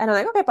 And I'm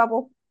like, okay,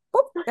 Pablo.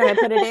 Boop. And I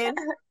put it in.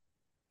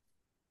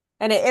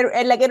 And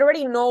it like it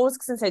already knows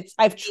since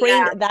I've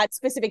trained Yeah. that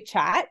specific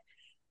chat,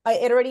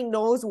 it already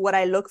knows what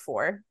I look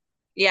for.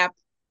 Yeah.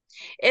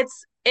 It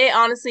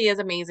honestly is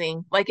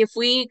amazing. Like if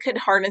we could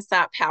harness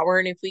that power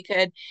and if we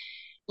could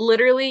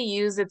literally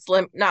use its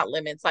not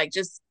limits, like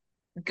just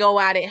go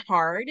at it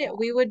hard, Yeah,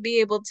 we would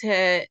be able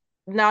to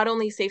not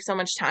only save so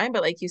much time,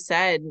 but like you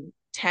said,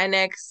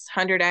 10x,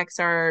 100x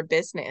our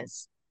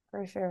business.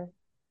 for sure.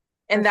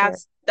 For And sure.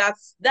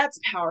 that's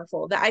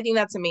powerful. That I think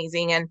that's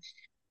amazing. And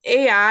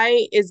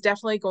AI is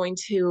definitely going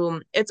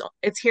to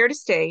it's here to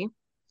stay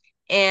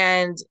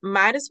and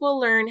might as well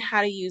learn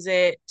how to use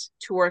it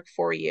to work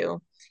for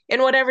you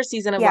in whatever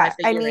season of life Yeah.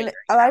 that I you're in mean,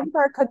 a lot right of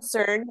people are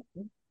concerned.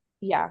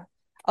 Yeah.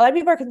 A lot of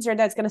people are concerned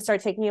that it's going to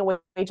start taking away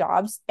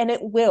jobs, and it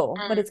will,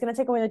 now. but it's going to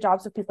take away the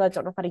jobs of people that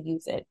don't know how to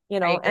use it, you I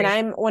know? And agree.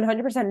 I'm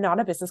 100% not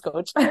a business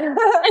coach.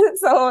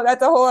 So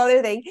that's a whole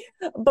other thing.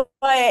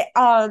 But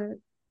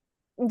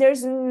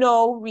there's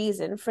no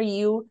reason for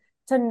you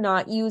to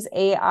not use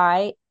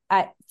AI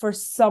for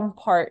some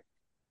part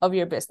of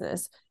your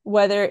business,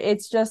 whether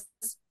it's just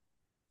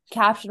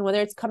caption,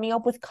 whether it's coming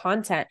up with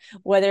content,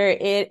 whether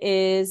it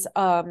is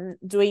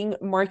doing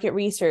market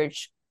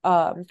research,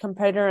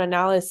 competitor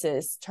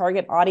analysis,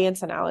 target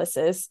audience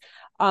analysis,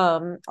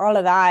 all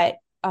of that.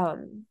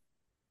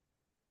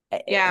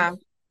 Yeah,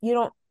 You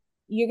don't,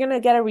 you're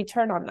gonna get a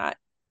return on that.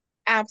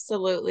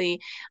 absolutely.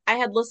 I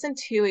had listened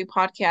to a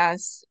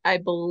podcast. I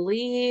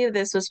believe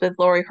this was with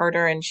Lori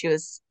Harder, and she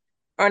was,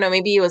 or no,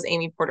 maybe it was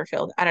Amy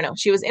Porterfield. I don't know.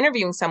 She was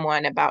interviewing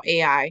someone about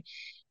AI,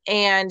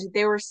 and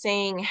they were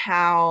saying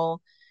how,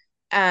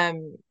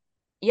 um,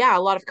 yeah,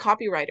 a lot of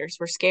copywriters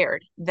were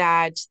scared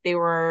that they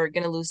were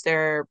going to lose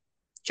their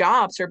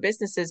jobs or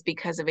businesses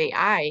because of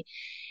AI.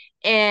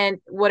 And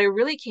what it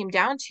really came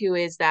down to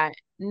is that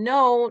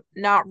no,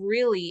 not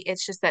really.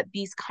 It's just that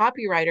these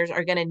copywriters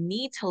are going to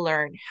need to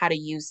learn how to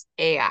use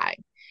AI.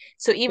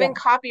 So even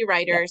Yeah,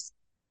 yeah, copywriters,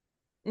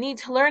 need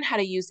to learn how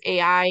to use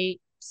AI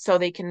so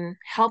they can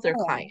help their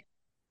Yeah. client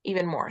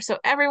even more. So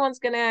everyone's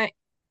gonna,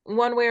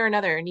 one way or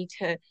another,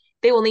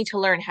 they will need to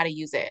learn how to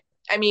use it.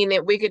 I mean,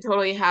 we could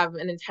totally have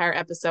an entire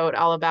episode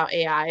all about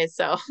AI.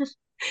 So,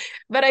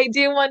 but I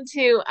do want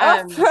to,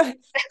 Oh,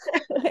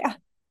 yeah.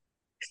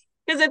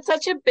 because it's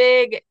such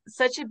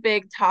a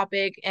big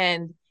topic,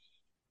 and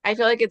I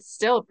feel like it's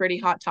still a pretty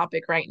hot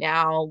topic right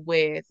now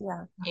with,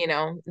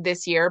 Yeah.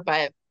 this year.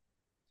 But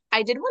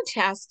I did want to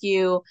ask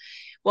you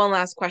one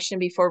last question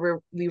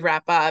before we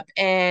wrap up.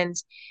 And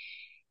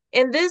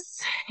in this,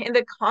 in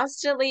the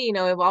constantly,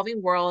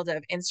 evolving world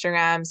of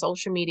Instagram,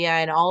 social media,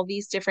 and all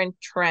these different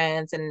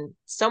trends and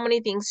so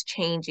many things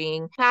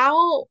changing,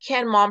 how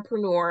can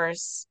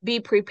mompreneurs be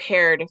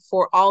prepared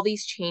for all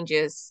these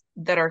changes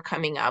that are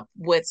coming up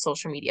with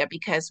social media?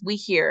 Because we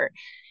hear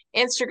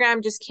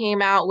Instagram just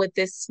came out with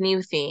this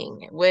new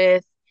thing,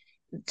 with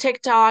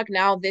TikTok,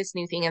 now this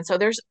new thing. And so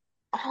there's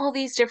all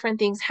these different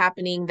things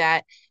happening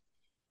that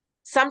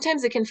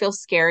sometimes it can feel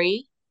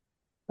scary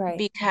Right.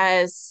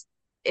 because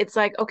it's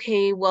like,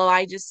 okay, well,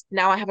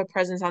 now I have a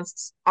presence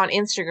on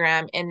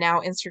Instagram, and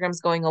now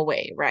Instagram's going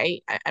away,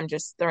 right? I'm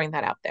just throwing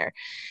that out there.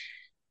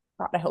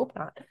 God, I hope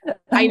not.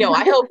 I know,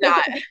 I hope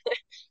not.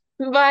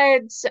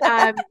 But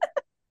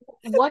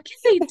what can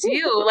they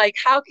do? Like,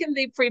 how can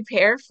they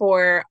prepare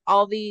for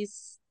all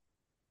these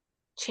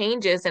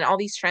changes and all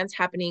these trends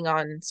happening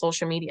on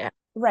social media?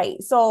 Right.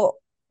 So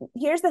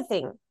here's the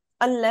thing.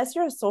 Unless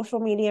you're a social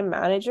media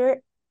manager,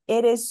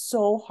 it is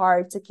so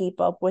hard to keep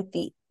up with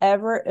the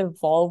ever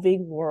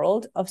evolving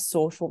world of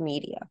social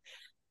media.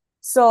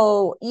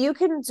 So you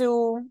can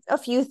do a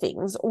few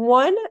things.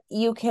 One,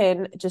 you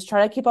can just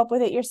try to keep up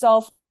with it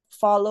yourself.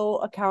 Follow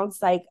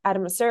accounts like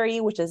Adam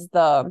Masuri, which is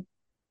the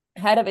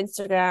head of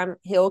Instagram.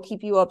 He'll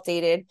keep you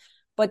updated,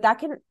 but that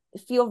can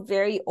feel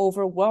very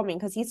overwhelming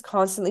because he's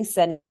constantly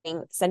sending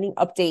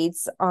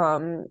updates.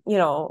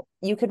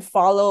 You could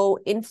follow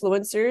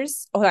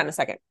influencers. Hold on a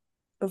second.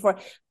 Before,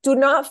 do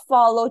not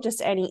follow just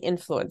any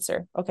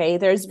influencer. Okay,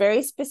 there's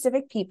very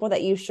specific people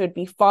that you should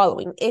be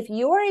following. If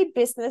you are a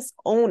business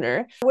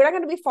owner, we're not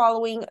going to be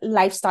following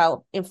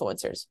lifestyle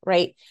influencers,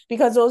 right?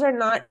 Because those are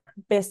not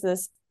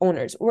business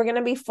owners. We're going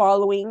to be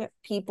following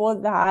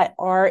people that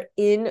are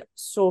in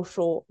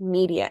social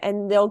media,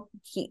 and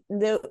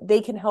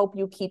they can help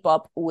you keep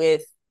up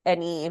with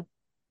any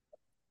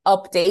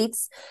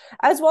updates,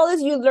 as well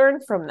as you learn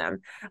from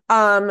them.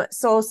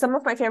 So some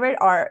of my favorite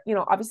are,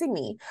 obviously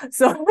me.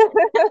 So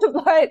but Of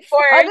other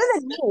course.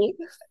 than me,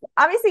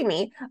 obviously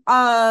me.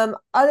 Other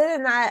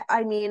than that,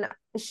 I mean,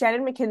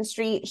 Shannon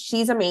McKinstry,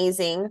 she's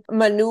amazing.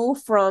 Manu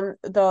from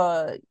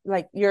the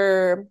like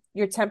your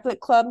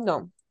template club.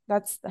 No,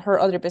 that's her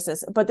other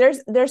business. But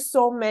there's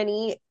so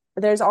many.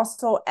 There's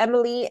also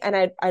Emily, and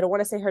I don't want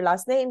to say her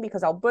last name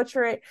because I'll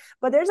butcher it,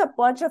 but there's a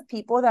bunch of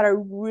people that are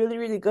really,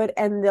 really good,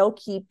 and they'll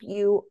keep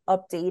you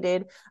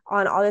updated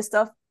on all this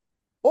stuff.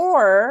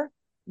 Or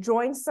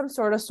join some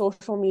sort of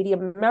social media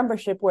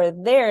membership where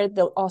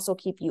they'll also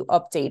keep you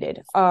updated.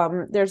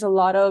 There's a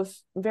lot of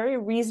very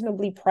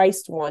reasonably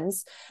priced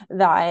ones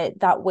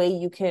that way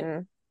you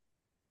can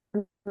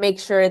make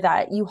sure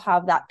that you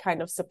have that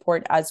kind of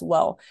support as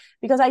well.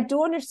 Because I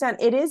do understand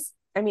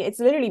it's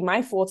literally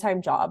my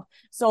full-time job.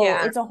 So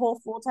Yeah. it's a whole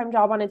full-time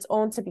job on its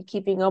own to be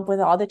keeping up with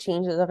all the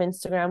changes of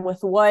Instagram,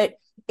 with what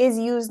is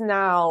used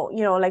now.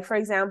 Like for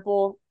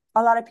example,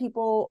 a lot of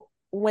people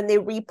when they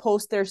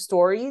repost their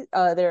stories,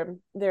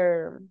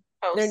 their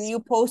Post. new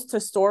post to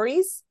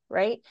stories,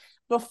 right?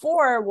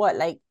 Before what,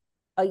 like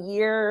a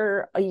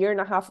year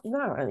and a half,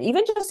 no,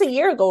 even just a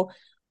year ago,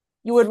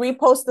 you would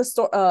repost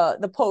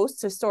the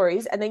post to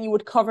stories, and then you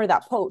would cover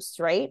that post,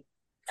 right?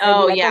 And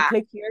be Oh, like, oh, yeah.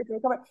 click here to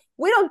cover.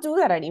 We don't do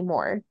that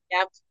anymore,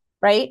 Yep.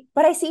 right?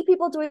 But I see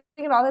people doing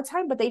it all the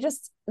time, but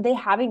they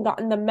haven't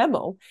gotten the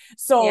memo. Yeah.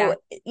 So,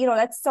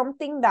 that's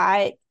something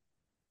that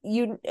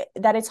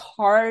it's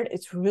hard,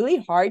 it's really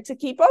hard to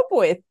keep up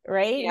with,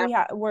 right?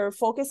 Yep. We're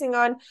focusing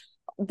on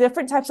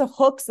different types of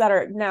hooks that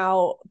are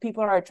now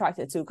people are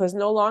attracted to, because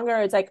no longer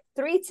it's like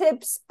 3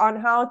 tips on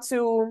how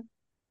to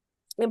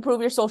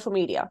improve your social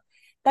media.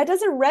 That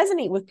doesn't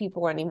resonate with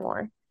people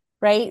anymore,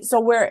 right? So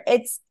where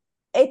it's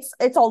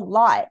a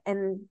lot,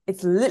 and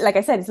like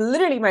I said, it's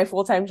literally my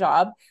full-time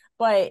job.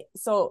 But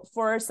so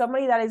for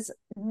somebody that is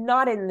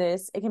not in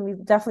this, it can be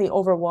definitely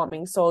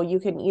overwhelming. So you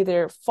can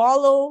either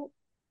follow,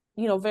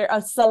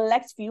 a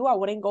select few. I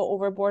wouldn't go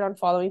overboard on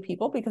following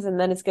people, because and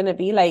then it's going to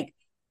be like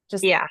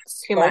just Yeah.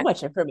 Too so much.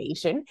 much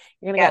information.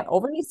 You're going to Yep. get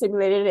overly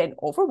stimulated and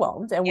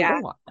overwhelmed, and we Yeah.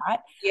 don't want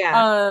that.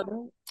 Yeah.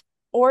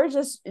 Or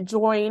just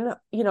join,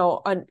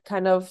 on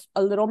kind of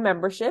a little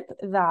membership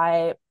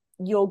that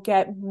you'll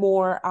get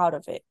more out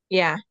of it.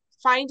 Yeah.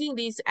 Finding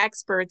these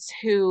experts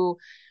who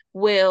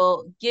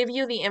will give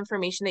you the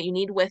information that you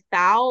need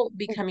without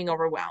becoming Mhm.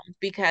 overwhelmed,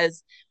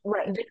 because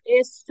Right. there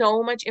is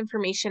so much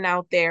information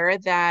out there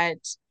that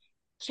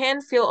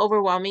can feel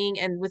overwhelming,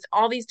 and with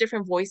all these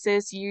different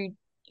voices, you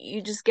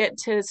just get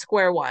to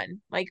square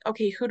one. Like,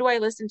 okay, who do I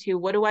listen to?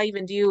 What do I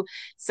even do?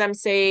 Some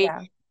say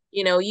Yeah.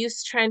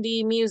 use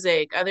trendy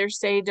music. Others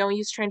say don't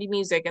use trendy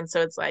music. And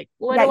so it's like,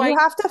 what Yeah, do I you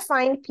have to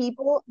find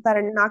people that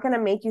are not going to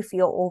make you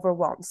feel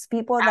overwhelmed.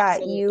 People that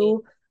absolutely?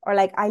 you are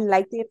like, I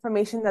like the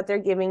information that they're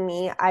giving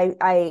me.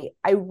 I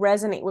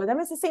resonate with them.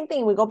 It's the same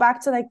thing. We go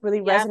back to like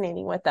really Yep,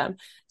 resonating with them.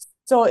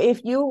 So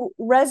if you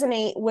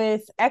resonate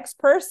with X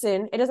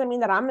person, it doesn't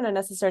mean that I'm going to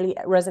necessarily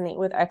resonate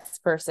with X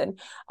person.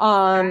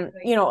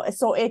 exactly.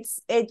 So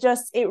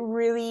it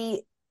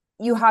really,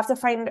 you have to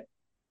find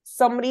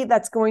somebody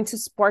that's going to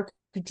spark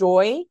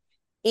joy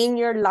in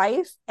your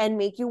life and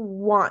make you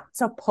want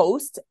to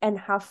post and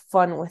have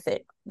fun with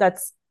it.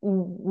 That's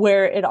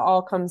where it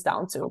all comes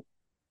down to.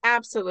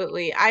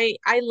 Absolutely. I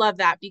love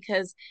that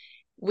because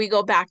we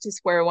go back to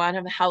square one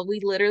of how we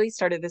literally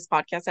started this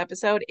podcast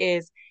episode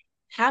is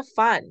have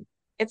fun.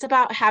 It's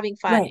about having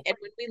fun. Right. And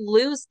when we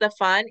lose the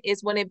fun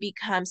is when it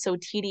becomes so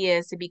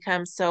tedious. It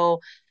becomes so,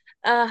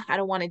 I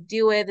don't want to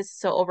do it. This is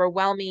so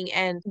overwhelming.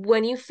 And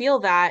when you feel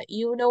that,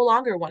 you no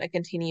longer want to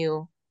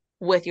continue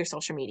with your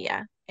social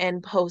media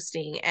and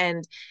posting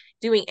and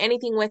doing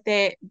anything with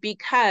it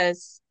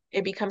because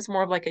it becomes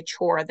more of like a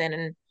chore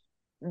than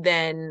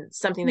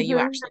something that you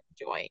Mm-hmm. actually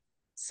enjoy.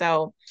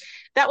 So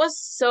that was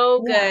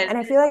so Yeah, good. and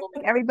I feel like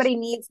everybody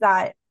needs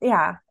that.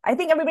 Yeah, I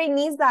think everybody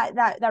needs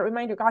that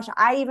reminder. Gosh,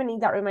 I even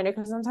need that reminder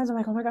because sometimes I'm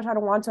like, oh my gosh, I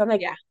don't want to. I'm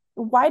like, Yeah.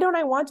 why don't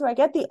I want to? I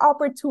get the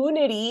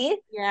opportunity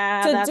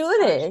Yeah, to that's do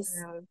so this,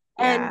 true.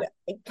 Yeah.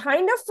 and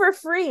kind of for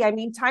free. I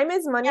mean, time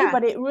is money, Yeah,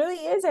 but it really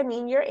is. I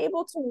mean, you're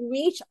able to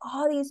reach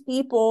all these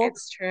people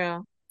it's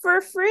true. for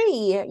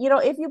free,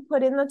 if you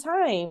put in the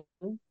time.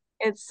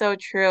 It's so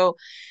true.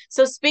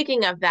 So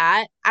speaking of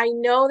that, I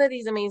know that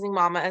these amazing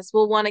mamas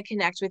will want to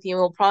connect with you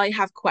and will probably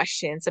have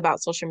questions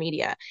about social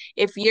media.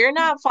 If you're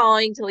not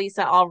following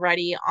Talisa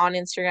already on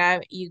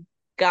Instagram, you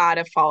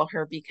gotta follow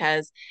her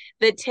because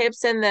the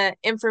tips and the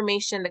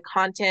information, the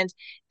content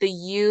that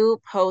you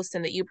post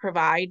and that you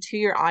provide to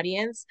your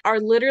audience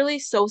are literally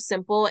so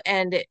simple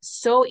and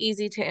so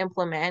easy to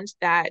implement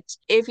that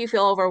if you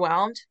feel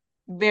overwhelmed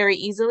very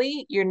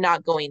easily, you're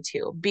not going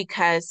to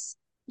because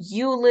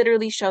you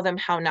literally show them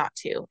how not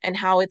to and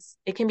how it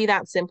can be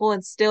that simple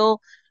and still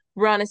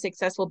run a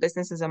successful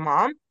business as a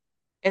mom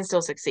and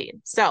still succeed.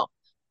 So,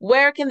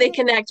 where can they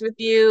connect with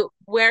you?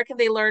 Where can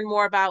they learn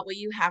more about what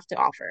you have to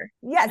offer?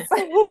 Yes.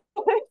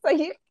 So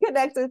you can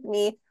connect with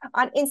me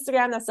on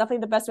Instagram. That's definitely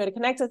the best way to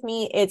connect with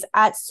me. It's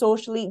at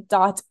socially.ez,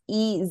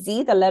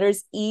 the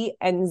letters E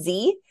and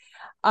Z.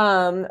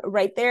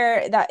 Right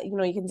there that you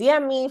can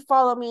DM me,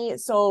 follow me.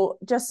 So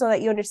just so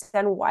that you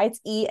understand why it's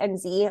E and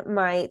Z,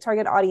 my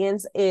target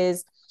audience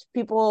is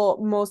people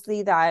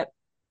mostly that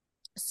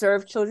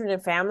serve children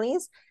and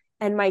families.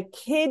 And my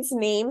kids'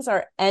 names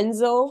are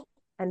Enzo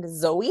and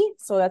Zoe.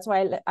 So that's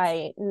why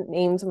I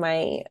named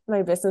my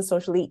business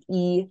socially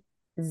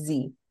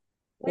EZ.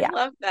 I Yeah.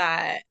 love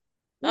that.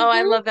 Oh,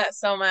 I Mm-hmm. love that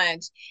so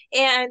much.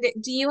 And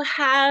do you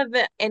have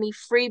any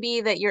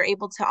freebie that you're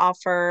able to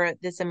offer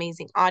this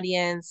amazing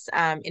audience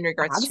in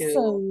regards to?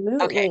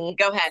 Okay, Absolutely.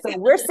 go ahead. So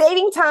we're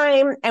saving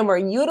time and we're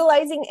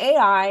utilizing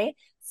AI.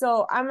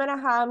 So I'm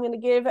gonna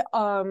give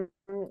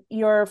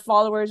your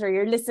followers or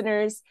your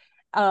listeners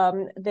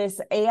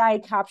this AI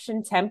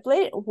caption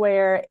template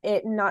where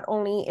it not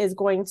only is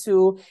going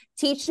to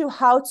teach you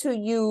how to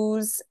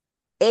use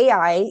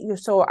AI.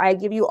 So I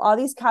give you all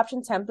these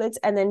caption templates,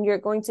 and then you're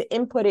going to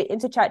input it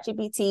into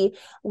ChatGPT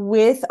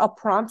with a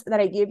prompt that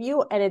I give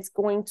you, and it's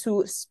going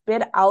to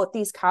spit out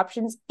these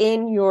captions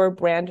in your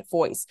brand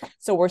voice.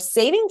 So we're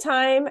saving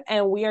time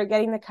and we are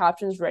getting the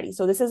captions ready.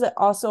 So this is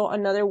also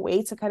another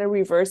way to kind of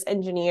reverse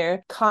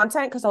engineer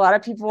content because a lot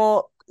of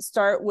people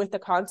start with the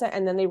content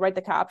and then they write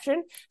the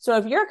caption. So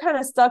if you're kind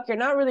of stuck, you're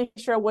not really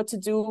sure what to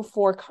do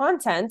for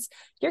content,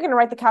 you're going to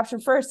write the caption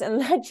first and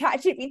let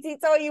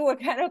ChatGPT tell you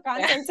what kind of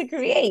Yeah. content to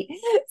create.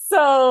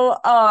 So,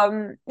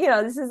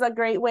 this is a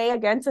great way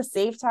again to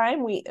save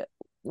time.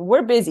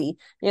 We're busy.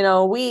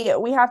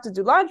 We have to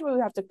do laundry,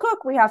 we have to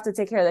cook, we have to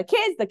take care of the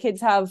kids. The kids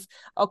have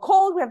a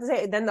cold, we have to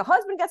say, then the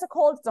husband gets a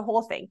cold. It's a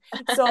whole thing.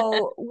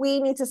 So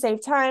we need to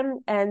save time,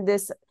 and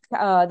this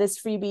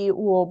freebie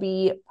will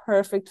be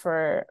perfect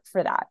for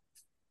that.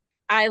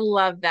 I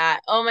love that.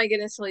 Oh my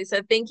goodness,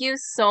 Lisa. Thank you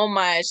so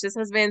much. This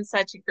has been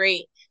such a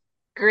great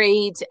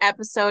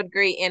episode,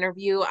 great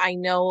interview. I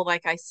know,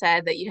 like I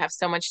said, that you have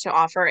so much to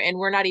offer, and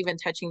we're not even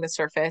touching the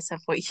surface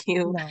of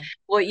No.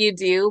 what you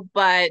do,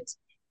 but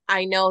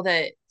I know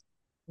that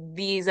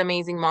these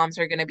amazing moms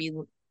are going to be,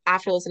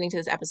 after listening to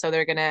this episode,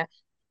 they're going to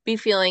be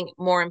feeling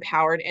more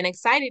empowered and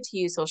excited to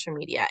use social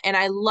media. And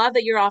I love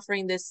that you're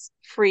offering this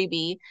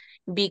freebie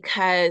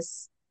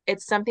because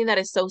it's something that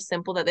is so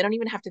simple that they don't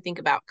even have to think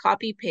about.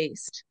 Copy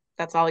paste.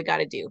 That's all you got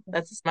to do.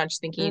 That's as much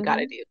thinking you got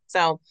to Mm-hmm. do.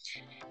 So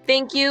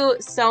thank you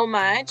so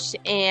much.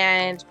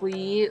 And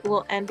we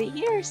will end it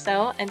here.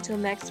 So until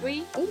next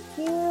week. Thank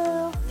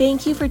you.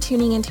 Thank you for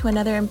tuning into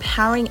another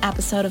empowering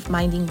episode of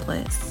Minding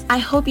Bliss. I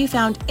hope you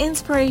found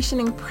inspiration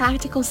and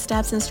practical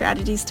steps and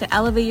strategies to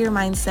elevate your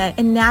mindset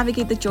and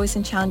navigate the joys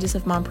and challenges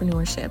of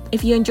mompreneurship.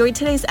 If you enjoyed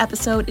today's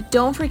episode,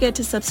 don't forget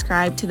to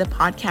subscribe to the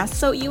podcast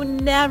so you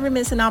never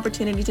miss an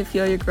opportunity to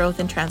fuel your growth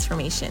and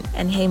transformation.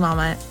 And hey,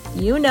 mama,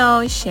 you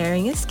know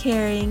sharing is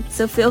caring,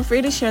 so feel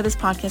free to share this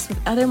podcast with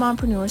other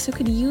mompreneurs who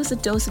could use a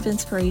dose of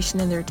inspiration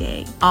in their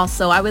day.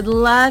 Also, I would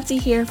love to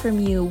hear from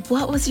you.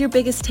 What was your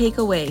biggest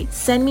takeaway?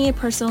 Send me a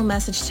personal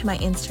message to my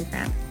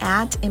Instagram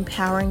at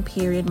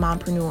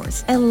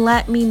empowering.mompreneurs and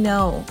let me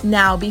know.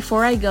 Now,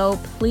 before I go,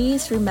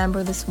 please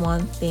remember this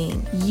one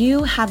thing.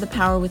 You have the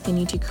power within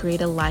you to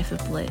create a life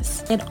of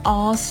bliss. It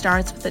all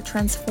starts with the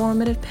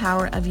transformative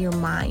power of your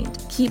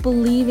mind. Keep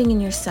believing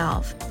in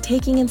yourself,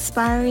 taking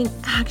inspiring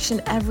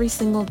action every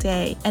single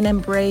day, and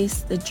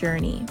embrace the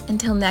journey.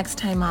 Until next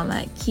time,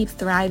 mama, keep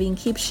thriving,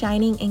 keep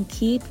shining, and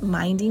keep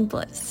minding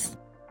bliss.